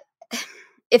say,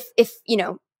 if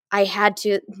I had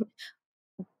to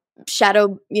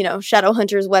shadow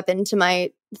hunter's weapon to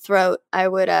my throat, I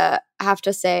would have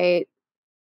to say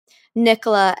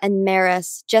Nicola and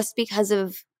Maris, just because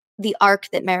of the arc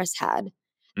that Maris had.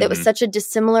 That was such a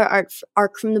dissimilar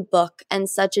arc from the book and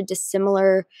such a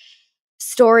dissimilar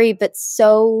story, but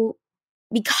so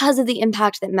because of the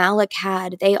impact that Malik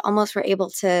had, they almost were able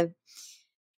to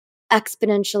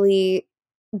exponentially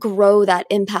grow that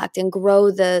impact and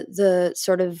grow the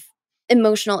sort of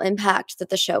emotional impact that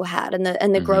the show had,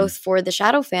 and the growth for the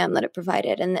Shadow fam that it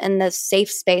provided, and the safe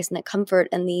space and the comfort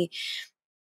and the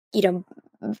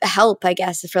help, I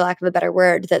guess, for lack of a better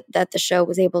word, that the show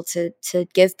was able to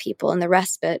give people, and the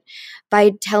respite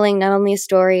by telling not only a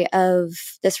story of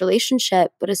this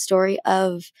relationship, but a story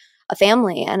of a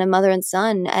family and a mother and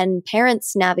son and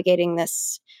parents navigating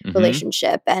this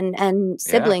relationship and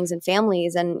siblings and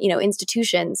families and,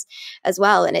 institutions as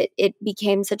well. And it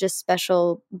became such a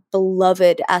special,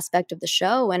 beloved aspect of the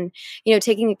show. And,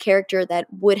 taking a character that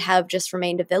would have just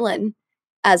remained a villain,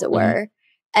 as it were,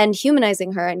 and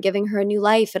humanizing her and giving her a new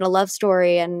life and a love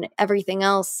story and everything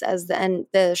else as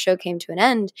the show came to an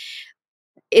end.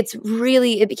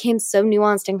 It became so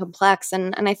nuanced and complex.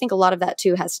 And I think a lot of that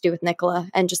too has to do with Nicola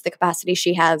and just the capacity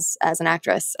she has as an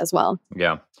actress as well.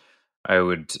 Yeah, I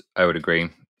would agree.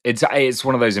 It's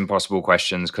one of those impossible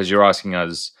questions because you're asking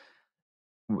us,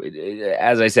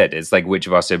 as I said, it's like which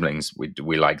of our siblings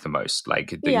we like the most.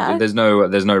 Like there's no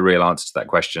real answer to that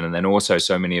question. And then also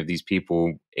so many of these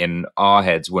people in our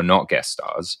heads were not guest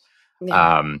stars.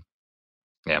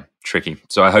 Yeah, tricky.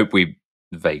 So I hope we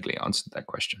vaguely answered that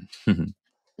question.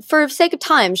 For sake of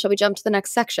time, shall we jump to the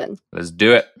next section? Let's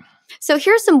do it. So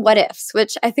here's some what ifs,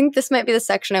 which I think this might be the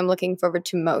section I'm looking forward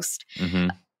to most.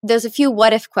 There's a few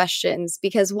what if questions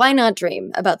because why not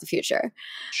dream about the future?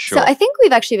 Sure. So I think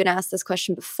we've actually been asked this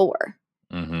question before.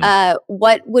 Because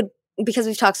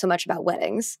we've talked so much about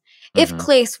weddings, if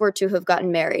Clace were to have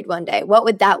gotten married one day, what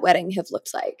would that wedding have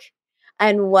looked like?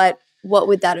 And what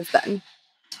would that have been?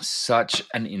 Such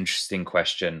an interesting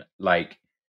question. Like,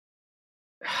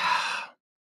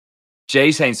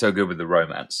 Jace ain't so good with the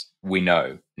romance. We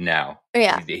know now.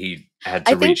 Yeah. He had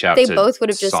to reach out to they both would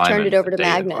have just Simon turned it over to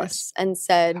dating Magnus advice. and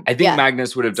said, I think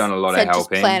Magnus would have done a lot of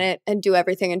helping. Just plan it and do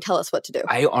everything and tell us what to do.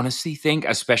 I honestly think,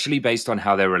 especially based on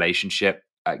how their relationship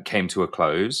came to a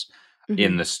close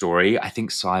in the story, I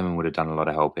think Simon would have done a lot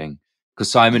of helping.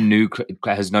 Because Simon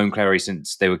has known Clary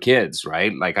since they were kids,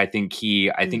 right? Like, I think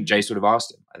Jace would have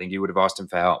asked him. I think he would have asked him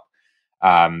for help.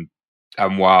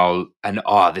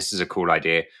 This is a cool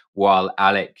idea. While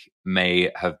Alec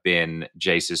may have been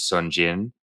Jace's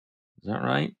Sunjin, is that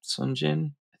right?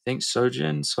 Sunjin? I think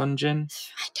Sojin, Sunjin.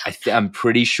 I'm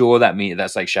pretty sure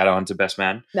that's like Shadowhunter best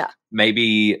man. Yeah.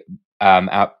 Maybe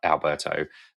Alberto.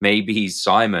 Maybe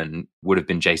Simon would have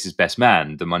been Jace's best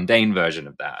man, the mundane version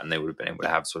of that, and they would have been able to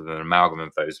have sort of an amalgam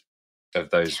of those.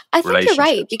 I think you're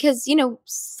right because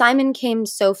Simon came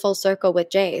so full circle with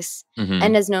Jace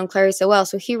and has known Clary so well,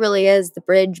 so he really is the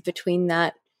bridge between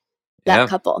that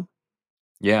couple.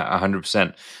 Yeah,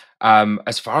 100%.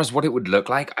 As far as what it would look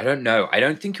like, I don't know. I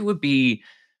don't think it would be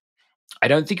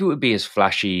as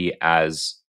flashy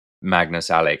as Magnus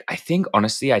Alec. I think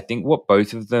what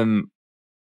both of them.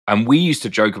 And we used to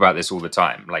joke about this all the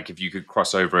time. Like, if you could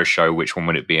cross over a show, which one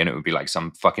would it be? And it would be like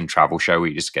some fucking travel show where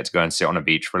you just get to go and sit on a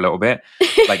beach for a little bit.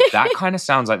 Like, that kind of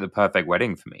sounds like the perfect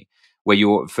wedding for me, where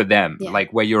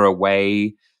you're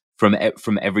away from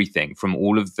everything, from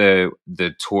all of the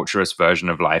torturous version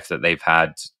of life that they've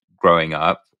had growing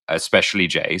up, especially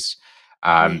Jace,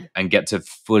 and get to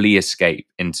fully escape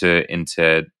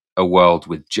into a world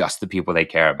with just the people they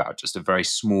care about, just a very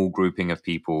small grouping of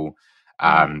people.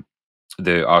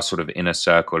 Our sort of inner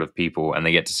circle of people, and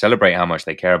they get to celebrate how much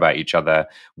they care about each other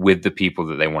with the people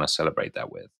that they want to celebrate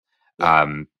that with,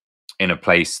 in a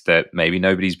place that maybe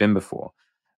nobody's been before.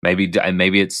 Maybe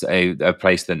it's a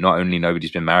place that not only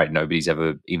nobody's been married, nobody's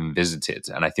ever even visited.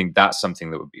 And I think that's something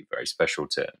that would be very special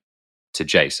to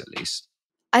Jace, at least.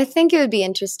 I think it would be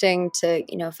interesting to,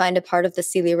 find a part of the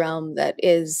Seelie realm that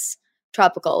is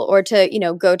tropical, or to,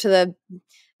 go to the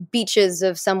beaches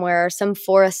of somewhere, some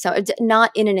forest,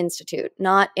 not in an institute,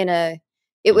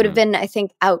 it would have been, I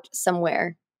think, out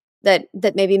somewhere that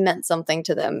maybe meant something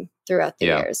to them throughout the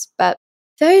years. But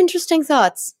very interesting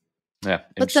thoughts. Yeah.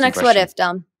 What's the next question? What if,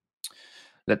 Dom?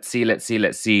 Let's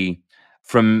see.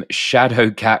 From Shadow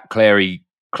Cat Clary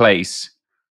Clace.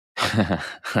 That's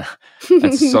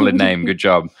a solid name. Good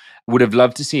job. Would have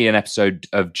loved to see an episode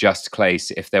of Just Clace.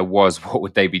 If there was, what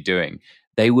would they be doing?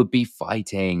 They would be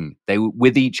fighting.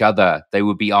 With each other. They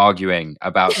would be arguing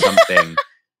about something.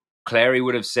 Clary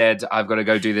would have said, I've got to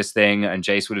go do this thing. And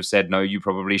Jace would have said, no, you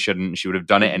probably shouldn't. She would have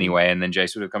done it anyway. And then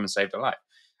Jace would have come and saved her life.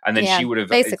 And then she would have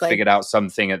figured out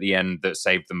something at the end that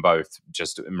saved them both,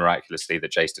 just miraculously,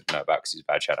 that Jace didn't know about because he's a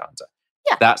bad Shadowhunter.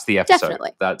 Yeah, that's the episode.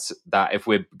 Definitely. That's that. If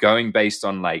we're going based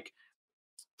on like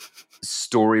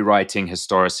story writing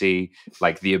historicity,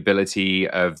 like the ability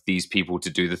of these people to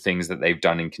do the things that they've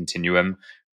done in Continuum,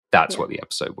 that's what the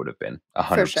episode would have been.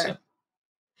 100%. For sure.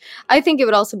 I think it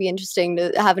would also be interesting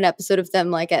to have an episode of them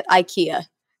like at IKEA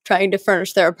trying to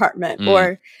furnish their apartment,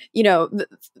 or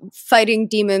fighting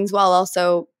demons while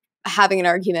also having an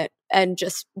argument and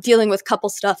just dealing with couple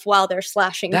stuff while they're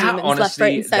slashing demons left,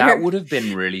 right, and center. That would have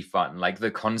been really fun. Like, the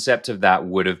concept of that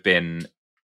would have been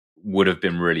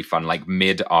really fun. Like,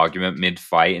 mid-argument,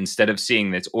 mid-fight, instead of seeing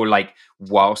this, or like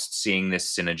whilst seeing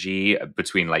this synergy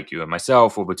between like you and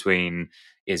myself, or between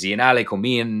Izzy and Alec, or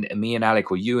me and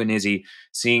Alec, or you and Izzy,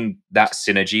 seeing that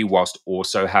synergy whilst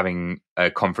also having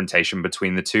a confrontation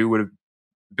between the two would have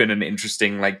been an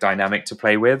interesting like dynamic to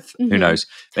play with. Who knows?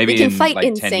 Maybe we can in fight like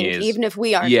in 10 sync, years. even if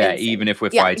we aren't. Yeah, in sync. even if we're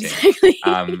Yeah, fighting.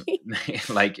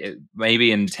 Exactly.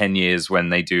 Maybe in 10 years when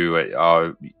they do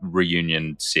our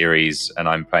reunion series and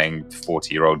I'm playing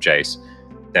 40-year-old Jace,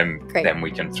 then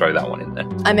we can throw that one in there.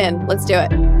 I'm in. Let's do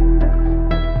it.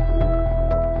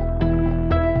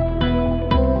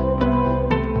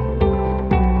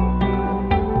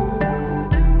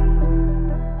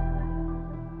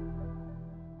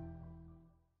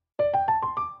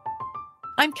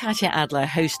 I'm Katya Adler,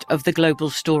 host of The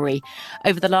Global Story.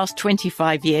 Over the last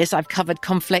 25 years, I've covered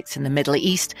conflicts in the Middle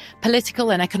East,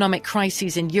 political and economic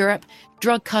crises in Europe,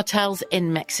 drug cartels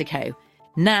in Mexico.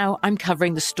 Now I'm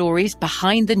covering the stories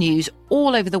behind the news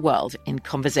all over the world in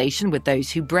conversation with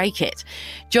those who break it.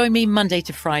 Join me Monday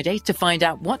to Friday to find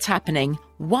out what's happening,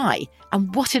 why,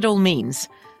 and what it all means.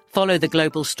 Follow The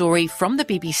Global Story from the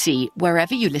BBC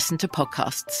wherever you listen to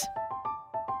podcasts.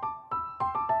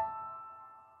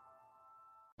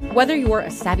 Whether you're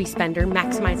a savvy spender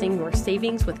maximizing your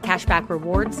savings with cashback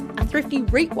rewards, a thrifty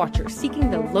rate watcher seeking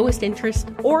the lowest interest,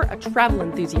 or a travel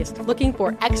enthusiast looking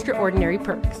for extraordinary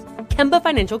perks, Kemba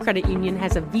Financial Credit Union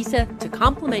has a visa to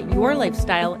complement your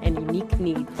lifestyle and unique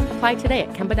needs. Apply today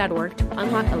at Kemba.org to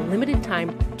unlock a limited time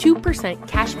 2%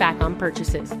 cash back on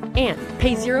purchases and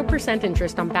pay 0%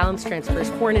 interest on balance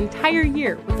transfers for an entire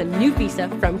year with a new visa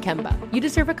from Kemba. You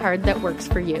deserve a card that works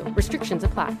for you. Restrictions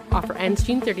apply. Offer ends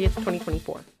June 30th,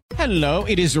 2024. Hello,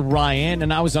 it is Ryan,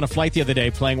 and I was on a flight the other day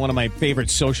playing one of my favorite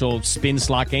social spin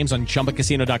slot games on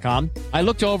ChumbaCasino.com. I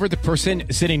looked over at the person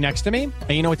sitting next to me,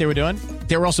 and you know what they were doing?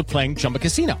 They were also playing Chumba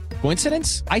Casino.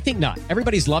 Coincidence? I think not.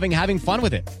 Everybody's loving having fun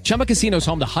with it. Chumba Casino is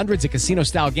home to hundreds of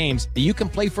casino-style games that you can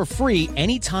play for free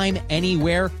anytime,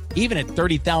 anywhere, even at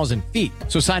 30,000 feet.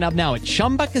 So sign up now at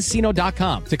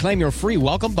ChumbaCasino.com to claim your free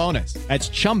welcome bonus. That's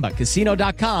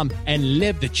ChumbaCasino.com and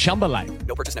live the Chumba life.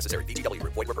 No purchase necessary. VGW.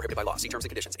 Void where prohibited by law. See terms and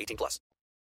conditions. 18 plus.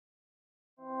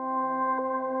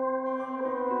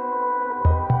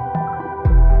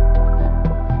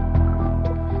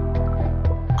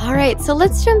 All right, so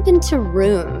let's jump into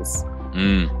rooms.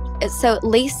 So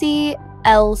Lacey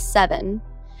L7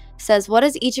 says, what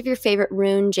does each of your favorite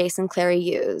rune Jason Clary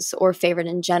use, or favorite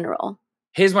in general?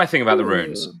 Here's my thing about the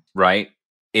runes, right?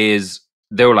 Is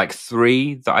there were like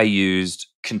 3 that I used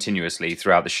continuously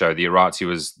throughout the show. The Arazzi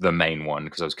was the main one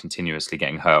because I was continuously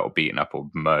getting hurt or beaten up or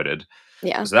murdered.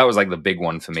 Yeah. So that was like the big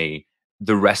one for me.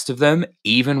 The rest of them,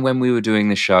 even when we were doing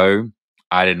the show,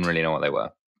 I didn't really know what they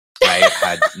were. I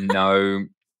had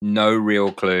no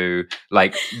real clue.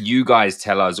 Like, you guys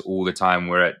tell us all the time,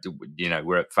 we're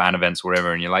at fan events,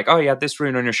 whatever, and you're like, oh, you had this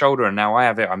rune on your shoulder, and now I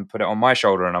have it. I'm put it on my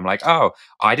shoulder, and I'm like, oh,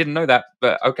 I didn't know that,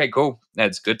 but okay, cool.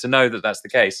 It's good to know that that's the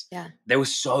case. Yeah. There were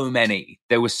so many,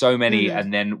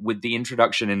 and then with the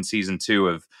introduction in season 2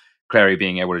 of Clary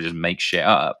being able to just make shit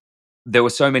up, there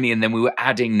were so many, and then we were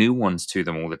adding new ones to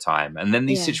them all the time, and then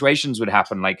these situations would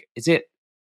happen. Like, is it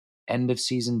end of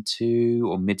season 2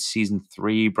 or mid season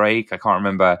 3 break? I can't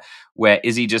remember, where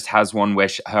Izzy just has one where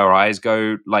her eyes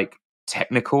go like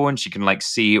technical and she can like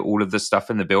see all of the stuff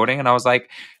in the building. And I was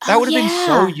like, that would have been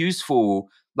so useful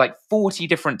like 40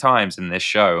 different times in this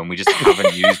show, and we just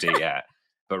haven't used it yet.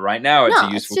 But right now it's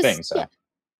a useful thing. So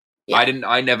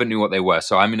I never knew what they were.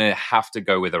 So I'm going to have to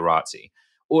go with Arazzi.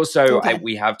 Also,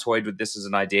 we have toyed with this as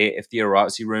an idea. If the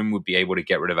Arazzi room would be able to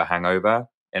get rid of a hangover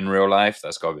in real life,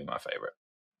 that's got to be my favorite.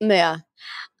 Yeah.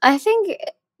 I think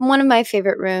one of my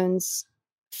favorite runes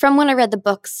from when I read the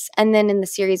books and then in the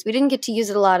series, we didn't get to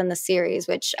use it a lot in the series,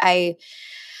 which I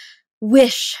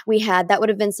wish we had. That would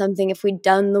have been something if we'd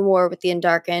done the War with the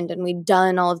Undarkened and we'd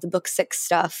done all of the book 6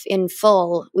 stuff in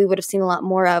full, we would have seen a lot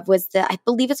more of, was I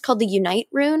believe it's called the Unite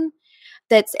rune.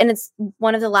 It's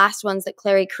one of the last ones that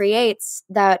Clary creates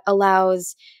that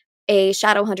allows a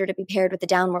shadow hunter to be paired with the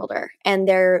downworlder, and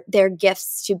their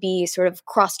gifts to be sort of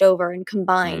crossed over and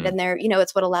combined. And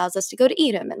it's what allows us to go to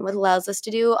Edom and what allows us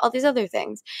to do all these other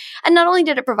things. And not only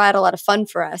did it provide a lot of fun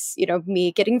for us,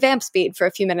 me getting vamp speed for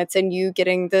a few minutes and you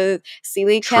getting the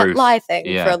Sealy can't lie thing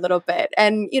for a little bit,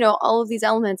 and all of these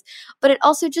elements, but it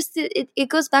also just it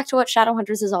goes back to what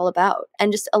Shadowhunters is all about,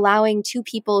 and just allowing 2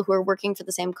 people who are working for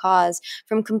the same cause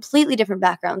from completely different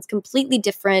backgrounds, completely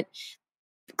different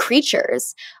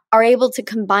creatures, are able to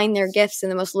combine their gifts in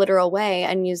the most literal way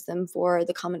and use them for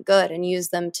the common good and use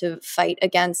them to fight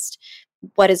against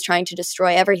what is trying to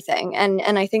destroy everything. And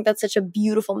I think that's such a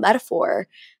beautiful metaphor.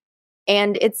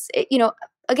 And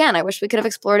again, I wish we could have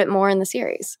explored it more in the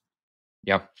series.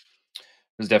 Yeah.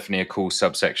 There's definitely a cool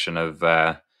subsection of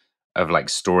like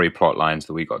story plot lines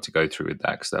that we got to go through with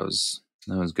that, because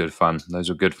that was good fun. Those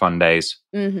were good fun days.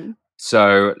 Mm-hmm.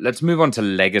 So let's move on to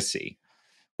legacy.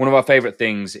 One of our favorite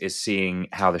things is seeing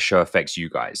how the show affects you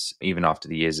guys, even after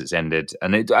the years it's ended.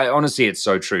 And honestly, it's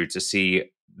so true to see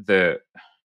the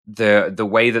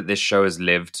way that this show has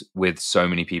lived with so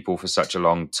many people for such a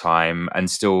long time, and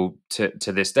still to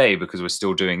this day, because we're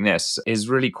still doing this, is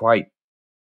really quite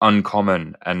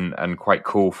uncommon and quite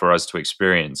cool for us to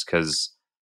experience. Because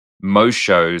most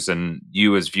shows, and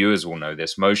you as viewers will know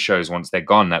this, most shows, once they're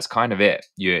gone, that's kind of it.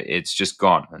 It's just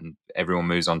gone, and everyone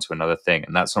moves on to another thing.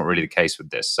 And that's not really the case with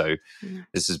this. So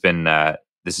this has been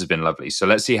lovely. So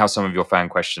let's see how some of your fan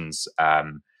questions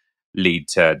lead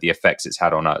to the effects it's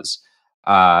had on us.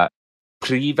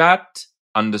 Privat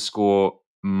 _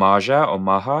 Maja or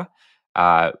Maha,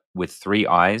 with 3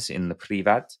 I's in the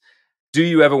Privat. Do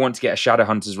you ever want to get a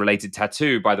Shadowhunters related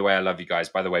tattoo? By the way, I love you guys.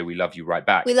 By the way, we love you right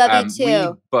back. We love you too.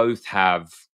 We both have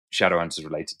Shadowhunters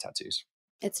related tattoos.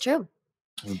 It's true.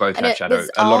 We both And have it Shadow. was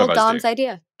A lot all of us Dom's do.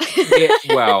 idea.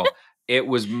 It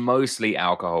was mostly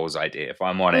alcohol's idea, if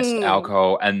I'm honest.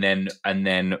 Alcohol, and then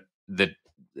the.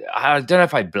 I don't know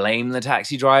if I blame the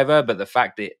taxi driver, but the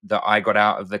fact that I got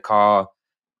out of the car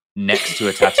next to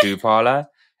a tattoo parlor,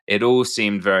 it all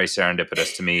seemed very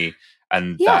serendipitous to me,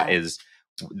 and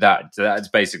that's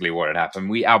basically what had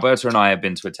happened. Alberta and I had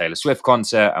been to a Taylor Swift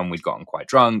concert, and we'd gotten quite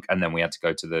drunk, and then we had to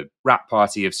go to the wrap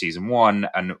party of season 1,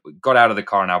 and we got out of the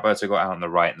car, and Alberta got out on the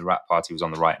right, and the wrap party was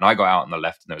on the right, and I got out on the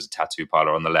left, and there was a tattoo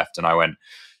parlor on the left, and I went,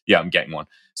 yeah, I'm getting one.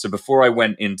 So before I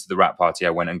went into the wrap party, I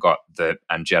went and got the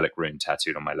angelic rune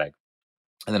tattooed on my leg.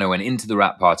 And then I went into the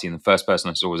wrap party, and the first person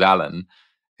I saw was Alan,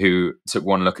 who took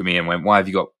one look at me and went, why have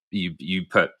you got you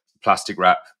put plastic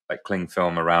wrap, like cling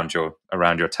film around your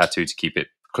tattoo to keep it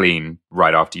clean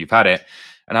right after you've had it?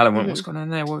 And Alan went, what's going on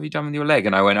there? What have you done with your leg?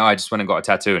 And I went, I just went and got a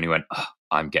tattoo. And he went,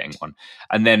 I'm getting one.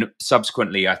 And then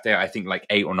subsequently, I think like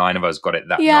 8 or 9 of us got it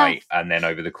that night. And then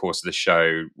over the course of the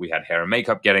show, we had hair and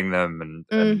makeup getting them,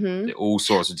 and all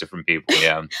sorts of different people.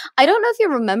 Yeah. I don't know if you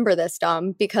remember this,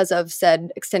 Dom, because of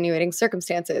said extenuating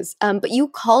circumstances, but you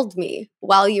called me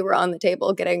while you were on the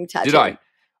table getting tattooed. Did I?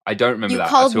 I don't remember that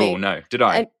at all. No. Did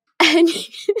I? And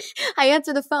I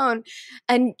answered the phone,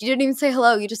 and you didn't even say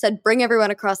hello. You just said, bring everyone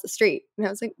across the street. And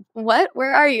I was like, what?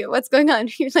 Where are you? What's going on?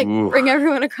 You're like, bring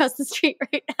everyone across the street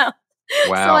right now.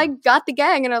 Wow. So I got the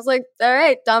gang, and I was like, all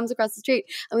right, Dom's across the street.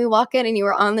 And we walk in, and you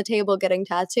were on the table getting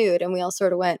tattooed, and we all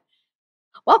sort of went,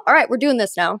 well, all right, we're doing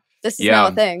this now. This is now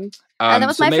a thing. And that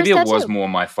was my first tattoo. Maybe it was more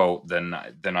my fault than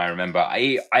I remember.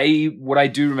 What I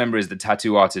do remember is the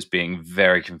tattoo artist being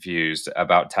very confused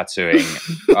about tattooing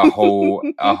a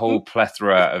whole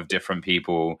plethora of different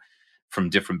people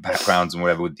from different backgrounds and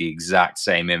whatever with the exact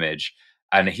same image.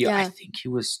 And I think he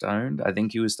was stoned.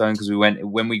 Because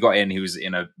when we got in, he was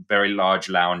in a very large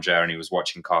lounger and he was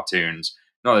watching cartoons.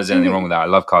 Not that there's anything wrong with that. I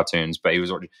love cartoons, but he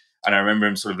was watching. And I remember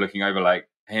him sort of looking over like,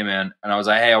 hey man. And I was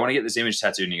like, hey, I want to get this image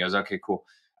tattooed. And he goes, okay, cool.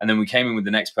 And then we came in with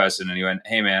the next person, and he went,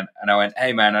 hey man. And I went,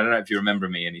 hey man, I don't know if you remember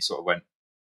me. And he sort of went,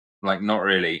 like, not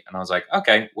really. And I was like,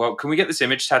 okay, well, can we get this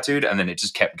image tattooed? And then it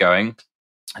just kept going.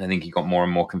 And I think he got more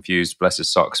and more confused, bless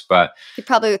his socks. But he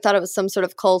probably thought it was some sort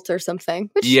of cult or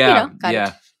something. Which, kind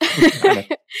of.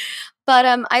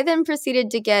 But I then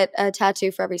proceeded to get a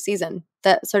tattoo for every season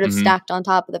that sort of stacked on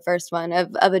top of the first one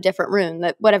of a different rune,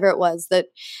 that whatever it was that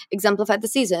exemplified the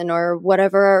season or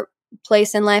whatever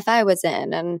place in life I was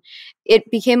in. And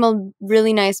it became a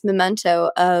really nice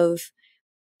memento of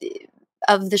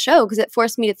the show, because it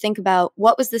forced me to think about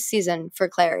what was this season for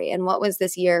Clary and what was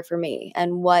this year for me,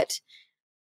 and what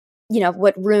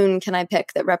rune can I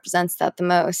pick that represents that the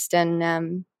most.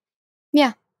 And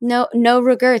no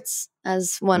regrets,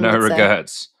 as one would say. No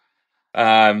regrets.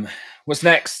 What's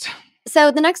next?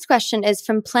 So the next question is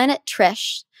from Planet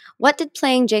Trish. What did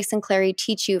playing Jason Clary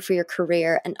teach you for your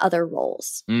career and other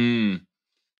roles?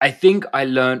 I think I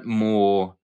learned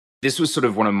more. This was sort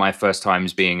of one of my first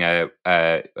times being a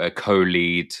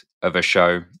co-lead of a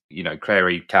show.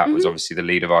 Clary Cat was obviously the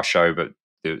lead of our show, but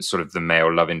sort of the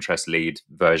male love interest lead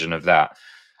version of that.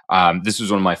 This was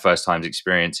one of my first times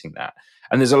experiencing that.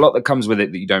 And there's a lot that comes with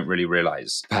it that you don't really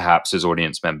realize, perhaps, as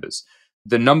audience members.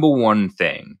 The number one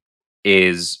thing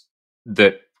is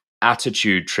that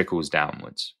attitude trickles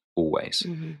downwards, always.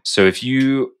 So if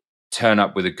you turn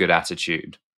up with a good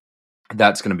attitude,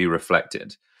 that's going to be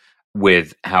reflected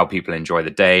with how people enjoy the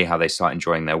day, how they start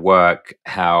enjoying their work,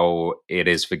 how it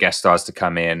is for guest stars to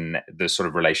come in, the sort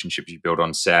of relationships you build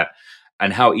on set,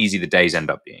 and how easy the days end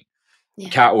up being.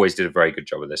 Kat always did a very good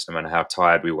job of this. No matter how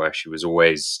tired we were, she was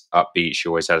always upbeat. She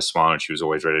always had a smile, and she was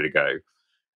always ready to go.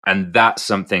 And that's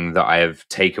something that I have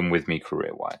taken with me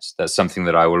career-wise. That's something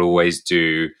that I will always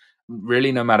do,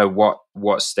 really, no matter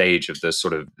what stage of the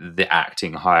sort of the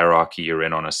acting hierarchy you're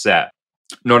in on a set.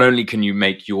 Not only can you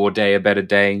make your day a better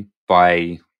day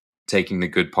by taking the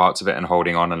good parts of it and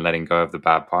holding on and letting go of the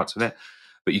bad parts of it,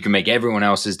 but you can make everyone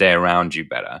else's day around you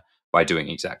better by doing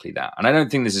exactly that. And I don't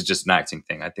think this is just an acting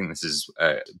thing. I think this is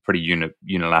a pretty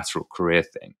unilateral career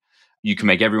thing. You can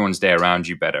make everyone's day around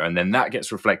you better, and then that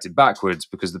gets reflected backwards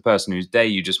because the person whose day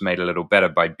you just made a little better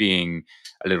by being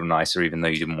a little nicer, even though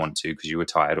you didn't want to because you were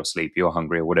tired or sleepy or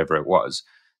hungry or whatever it was,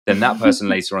 then that person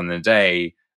later on in the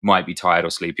day might be tired or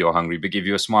sleepy or hungry, but give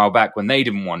you a smile back when they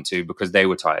didn't want to because they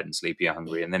were tired and sleepy or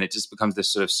hungry. And then it just becomes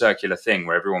this sort of circular thing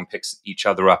where everyone picks each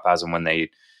other up as and when they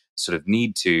sort of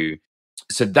need to.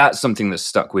 So that's something that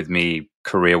stuck with me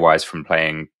career-wise from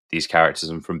playing these characters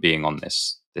and from being on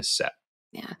this set.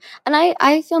 Yeah. And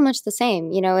I feel much the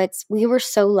same. We were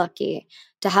so lucky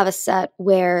to have a set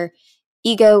where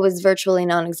ego was virtually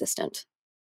non-existent,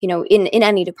 in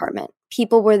any department.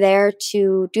 People were there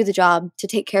to do the job, to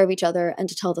take care of each other and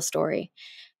to tell the story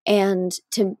and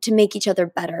to make each other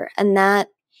better. And that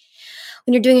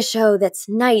when you're doing a show that's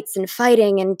knights and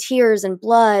fighting and tears and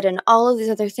blood and all of these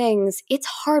other things, it's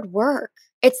hard work.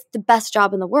 It's the best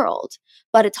job in the world,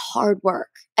 but it's hard work.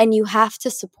 And you have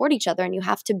to support each other and you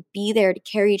have to be there to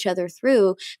carry each other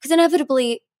through because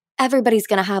inevitably everybody's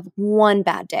going to have one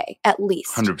bad day at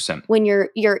least 100% when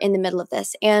you're in the middle of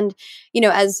this. And,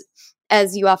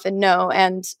 as you often know,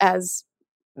 and as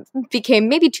became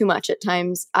maybe too much at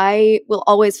times, I will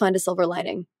always find a silver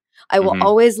lining. I will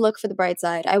always look for the bright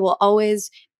side. I will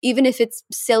always, even if it's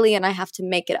silly and I have to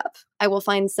make it up, I will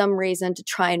find some reason to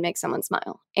try and make someone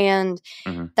smile. And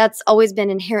that's always been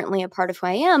inherently a part of who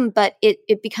I am, but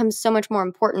it becomes so much more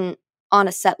important on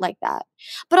a set like that.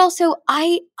 But also,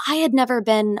 I had never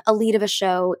been a lead of a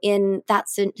show in that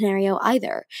scenario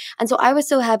either. And so I was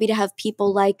so happy to have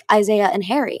people like Isaiah and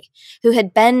Harry, who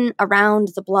had been around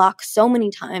the block so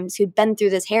many times, who'd been through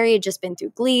this. Harry had just been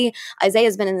through Glee.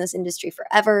 Isaiah's been in this industry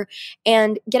forever.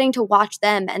 And getting to watch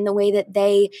them and the way that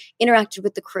they interacted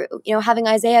with the crew, having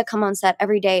Isaiah come on set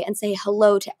every day and say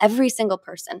hello to every single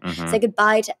person, say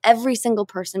goodbye to every single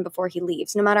person before he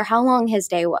leaves, no matter how long his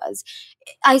day was.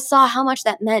 I saw how much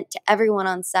that meant to everyone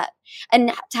on set.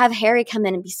 And to have Harry come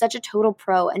in and be such a total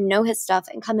pro and know his stuff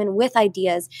and come in with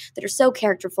ideas that are so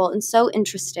characterful and so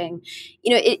interesting,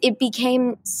 it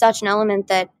became such an element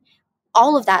that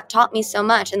all of that taught me so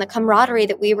much, and the camaraderie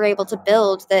that we were able to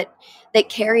build that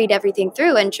carried everything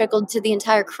through and trickled to the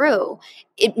entire crew.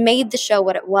 It made the show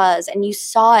what it was, and you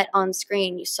saw it on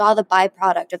screen. You saw the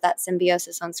byproduct of that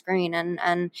symbiosis on screen,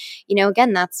 and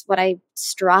again, that's what I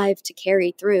strive to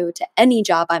carry through to any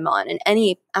job I'm on in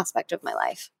any aspect of my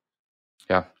life.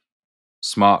 Yeah,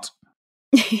 smart.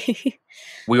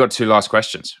 We got 2 last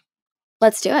questions.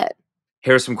 Let's do it.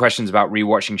 Here are some questions about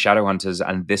rewatching Shadowhunters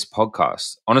and this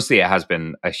podcast. Honestly, it has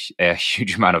been a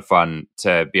huge amount of fun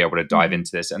to be able to dive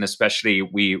into this. And especially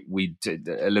we did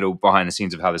a little behind the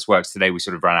scenes of how this works. Today, we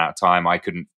sort of ran out of time. I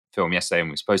couldn't film yesterday and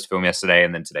we were supposed to film yesterday.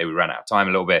 And then today we ran out of time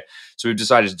a little bit. So we've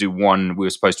decided to do one. We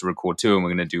were supposed to record 2 and we're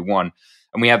going to do 1.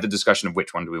 And we have the discussion of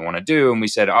which one do we want to do. And we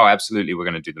said, oh, absolutely, we're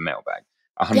going to do the mailbag.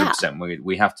 100%. Yeah.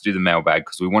 We have to do the mailbag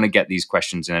because we want to get these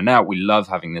questions in and out. We love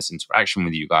having this interaction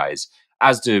with you guys.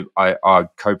 As do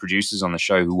our co-producers on the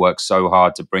show who work so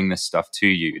hard to bring this stuff to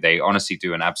you. They honestly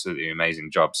do an absolutely amazing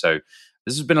job. So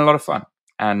this has been a lot of fun.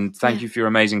 And thank you for your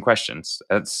amazing questions.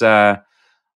 Let's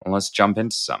jump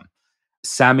into some.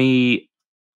 Sammy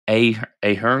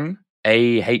Ahung,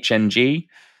 AHNG.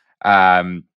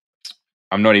 I'm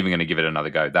not even going to give it another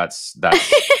go. That's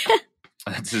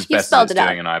as best as it's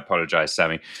doing, and I apologize,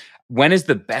 Sammy. When is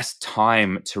the best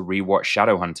time to rewatch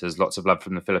Shadowhunters? Lots of love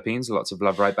from the Philippines. Lots of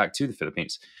love right back to the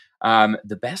Philippines.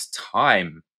 The best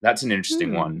time, that's an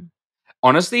interesting one.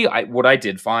 Honestly, what I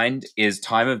did find is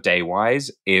time of day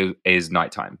wise is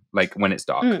nighttime, like when it's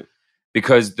dark.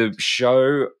 Because the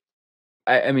show,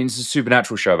 I mean, it's a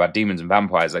supernatural show about demons and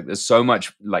vampires. Like, there's so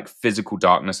much like physical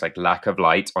darkness, like lack of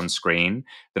light on screen,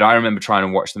 that I remember trying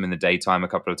to watch them in the daytime a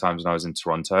couple of times when I was in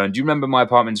Toronto. And do you remember my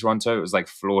apartment in Toronto? It was like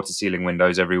floor to ceiling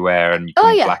windows everywhere, and you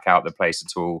couldn't black out the place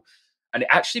at all. And it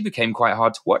actually became quite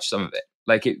hard to watch some of it.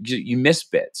 Like, you miss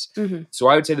bits. So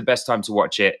I would say the best time to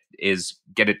watch it is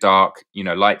get it dark,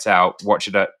 lights out, watch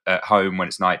it at home when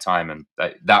it's nighttime, and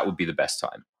that would be the best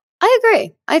time. I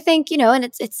agree. I think, and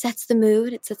it sets the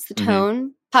mood. It sets the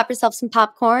tone. Pop yourself some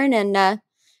popcorn and,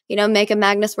 make a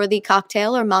Magnus-worthy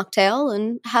cocktail or mocktail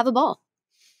and have a ball.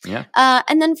 Yeah.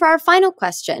 And then for our final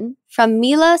question from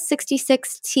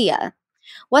Mila66 Tia,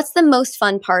 what's the most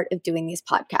fun part of doing these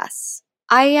podcasts?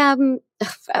 I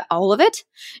All of it?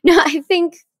 No, I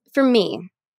think for me,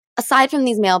 aside from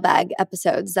these mailbag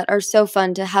episodes that are so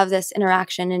fun to have this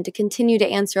interaction and to continue to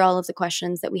answer all of the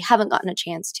questions that we haven't gotten a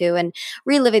chance to and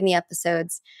reliving the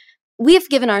episodes, we have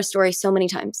given our story so many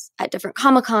times at different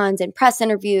Comic-Cons and press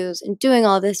interviews and doing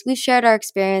all this. We've shared our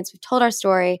experience. We've told our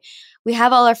story. We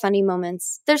have all our funny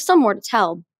moments. There's still more to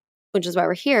tell, which is why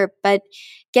we're here. But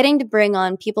getting to bring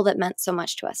on people that meant so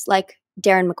much to us, like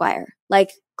Darren McGuire,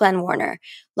 like Glenn Warner,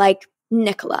 like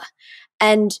Nicola,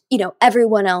 and,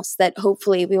 everyone else that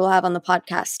hopefully we will have on the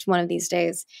podcast one of these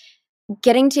days,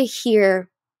 getting to hear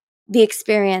the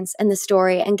experience and the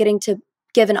story and getting to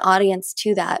give an audience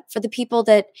to that for the people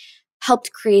that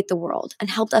helped create the world and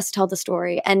helped us tell the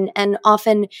story and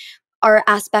often are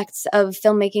aspects of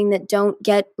filmmaking that don't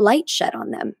get light shed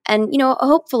on them. And,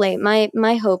 hopefully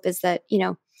my hope is that,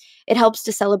 it helps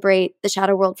to celebrate the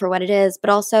shadow world for what it is, but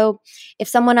also if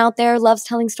someone out there loves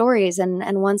telling stories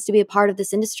and wants to be a part of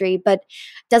this industry, but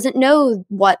doesn't know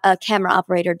what a camera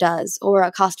operator does or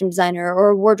a costume designer or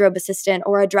a wardrobe assistant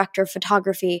or a director of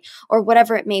photography or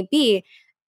whatever it may be,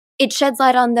 it sheds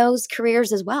light on those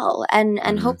careers as well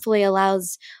and hopefully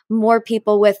allows more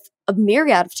people with a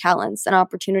myriad of talents an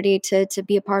opportunity to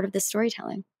be a part of this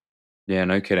storytelling. Yeah,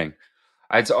 no kidding.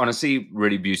 It's honestly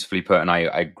really beautifully put, and I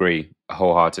agree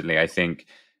wholeheartedly. I think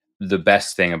the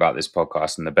best thing about this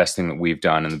podcast and the best thing that we've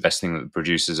done and the best thing that the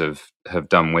producers have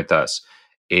done with us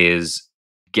is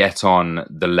get on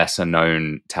the lesser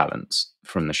known talents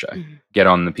from the show. Mm-hmm. Get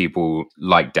on the people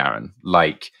like Darren,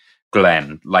 like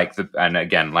Glenn, like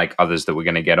others that we're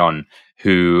going to get on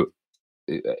who,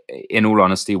 in all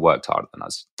honesty, worked harder than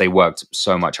us. They worked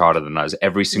so much harder than us.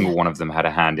 Every single one of them had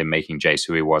a hand in making Jace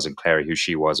who he was, and Clary who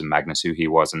she was, and Magnus who he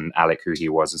was, and Alec who he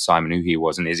was, and Simon who he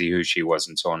was, and Izzy who she was,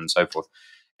 and so on and so forth.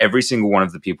 Every single one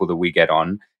of the people that we get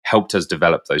on helped us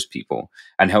develop those people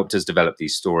and helped us develop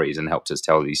these stories and helped us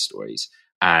tell these stories.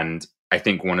 And I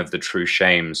think one of the true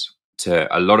shames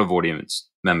to a lot of audience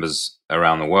members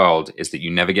around the world is that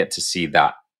you never get to see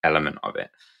that element of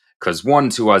it. Because one,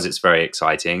 to us, it's very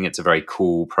exciting. It's a very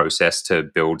cool process to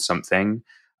build something.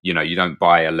 You don't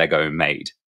buy a Lego made.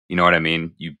 You know what I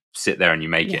mean? You sit there and you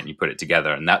make it and you put it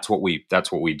together. And that's what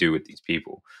we do with these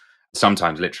people.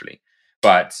 Sometimes literally.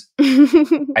 But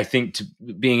I think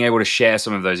being able to share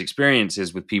some of those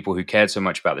experiences with people who cared so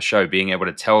much about the show, being able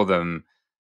to tell them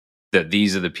that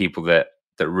these are the people that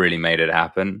really made it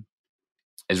happen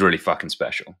is really fucking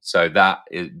special. So that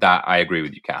I agree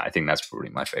with you, Kat. I think that's probably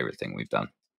my favorite thing we've done.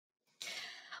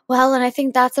 Well, and I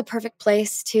think that's a perfect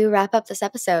place to wrap up this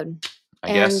episode.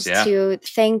 I guess, to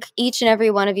thank each and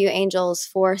every one of you angels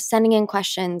for sending in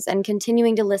questions and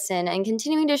continuing to listen and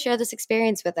continuing to share this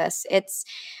experience with us. It's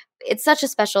such a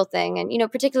special thing.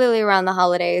 And, particularly around the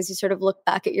holidays, you sort of look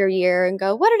back at your year and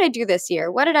go, what did I do this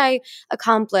year? What did I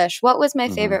accomplish? What was my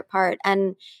favorite part?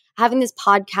 And having this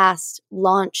podcast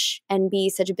launch and be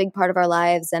such a big part of our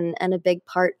lives and a big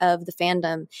part of the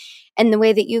fandom and the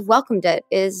way that you've welcomed it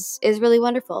is really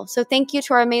wonderful. So thank you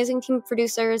to our amazing team of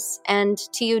producers and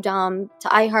to you, Dom, to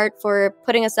iHeart for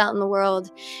putting us out in the world,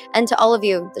 and to all of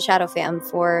you, the Shadow Fam,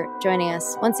 for joining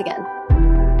us once again.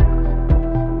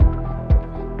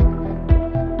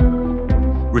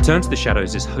 Return to the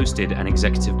Shadows is hosted and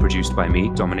executive produced by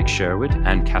me, Dominic Sherwood,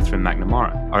 and Catherine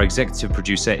McNamara. Our executive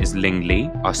producer is Ling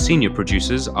Lee. Our senior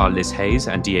producers are Liz Hayes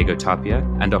and Diego Tapia,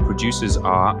 and our producers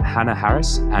are Hannah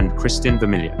Harris and Kristen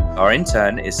Vermillion. Our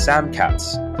intern is Sam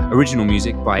Katz. Original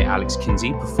music by Alex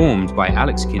Kinsey, performed by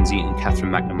Alex Kinsey and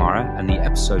Catherine McNamara, and the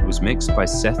episode was mixed by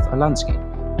Seth Alansky.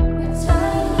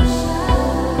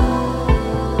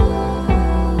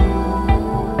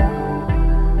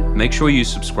 Make sure you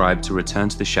subscribe to Return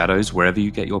to the Shadows wherever you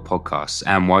get your podcasts.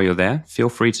 And while you're there, feel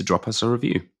free to drop us a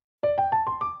review.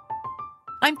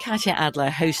 I'm Katya Adler,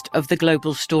 host of The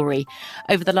Global Story.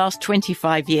 Over the last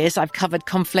 25 years, I've covered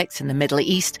conflicts in the Middle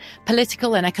East,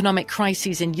 political and economic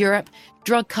crises in Europe,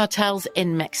 drug cartels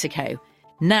in Mexico.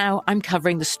 Now I'm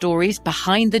covering the stories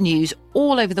behind the news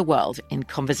all over the world in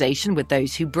conversation with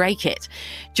those who break it.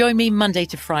 Join me Monday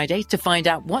to Friday to find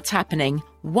out what's happening,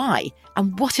 why,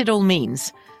 and what it all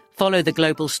means. Follow The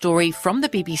Global Story from the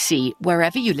BBC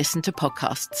wherever you listen to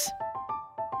podcasts.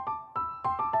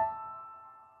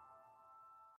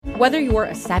 Whether you're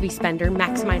a savvy spender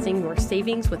maximizing your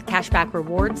savings with cashback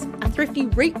rewards, a thrifty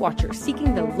rate watcher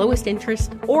seeking the lowest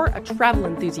interest, or a travel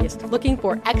enthusiast looking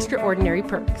for extraordinary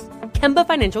perks, Kemba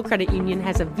Financial Credit Union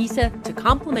has a visa to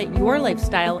complement your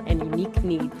lifestyle and unique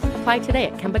needs. Apply today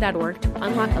at Kemba.org to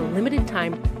unlock a limited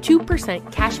time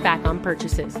 2% cash back on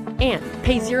purchases, and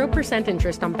pay 0%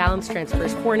 interest on balance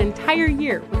transfers for an entire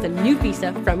year with a new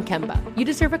visa from Kemba. You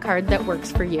deserve a card that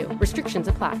works for you. Restrictions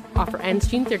apply. Offer ends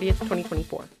June 30th,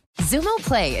 2024. Xumo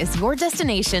Play is your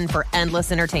destination for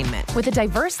endless entertainment. With a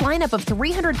diverse lineup of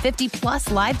 350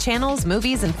 plus live channels,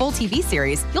 movies, and full TV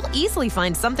series, you'll easily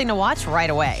find something to watch right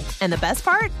away. And the best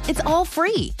part? It's all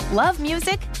free. Love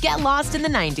music? Get lost in the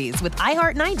 90s with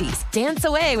iHeart 90s, dance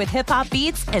away with hip-hop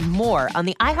beats, and more on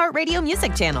the iHeartRadio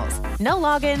music channels. No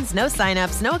logins, no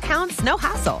signups, no accounts, no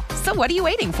hassle. So what are you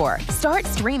waiting for? Start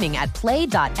streaming at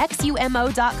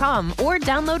play.xumo.com or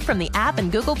download from the app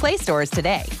and Google Play stores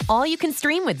today. All you can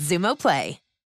stream with Xumo Play.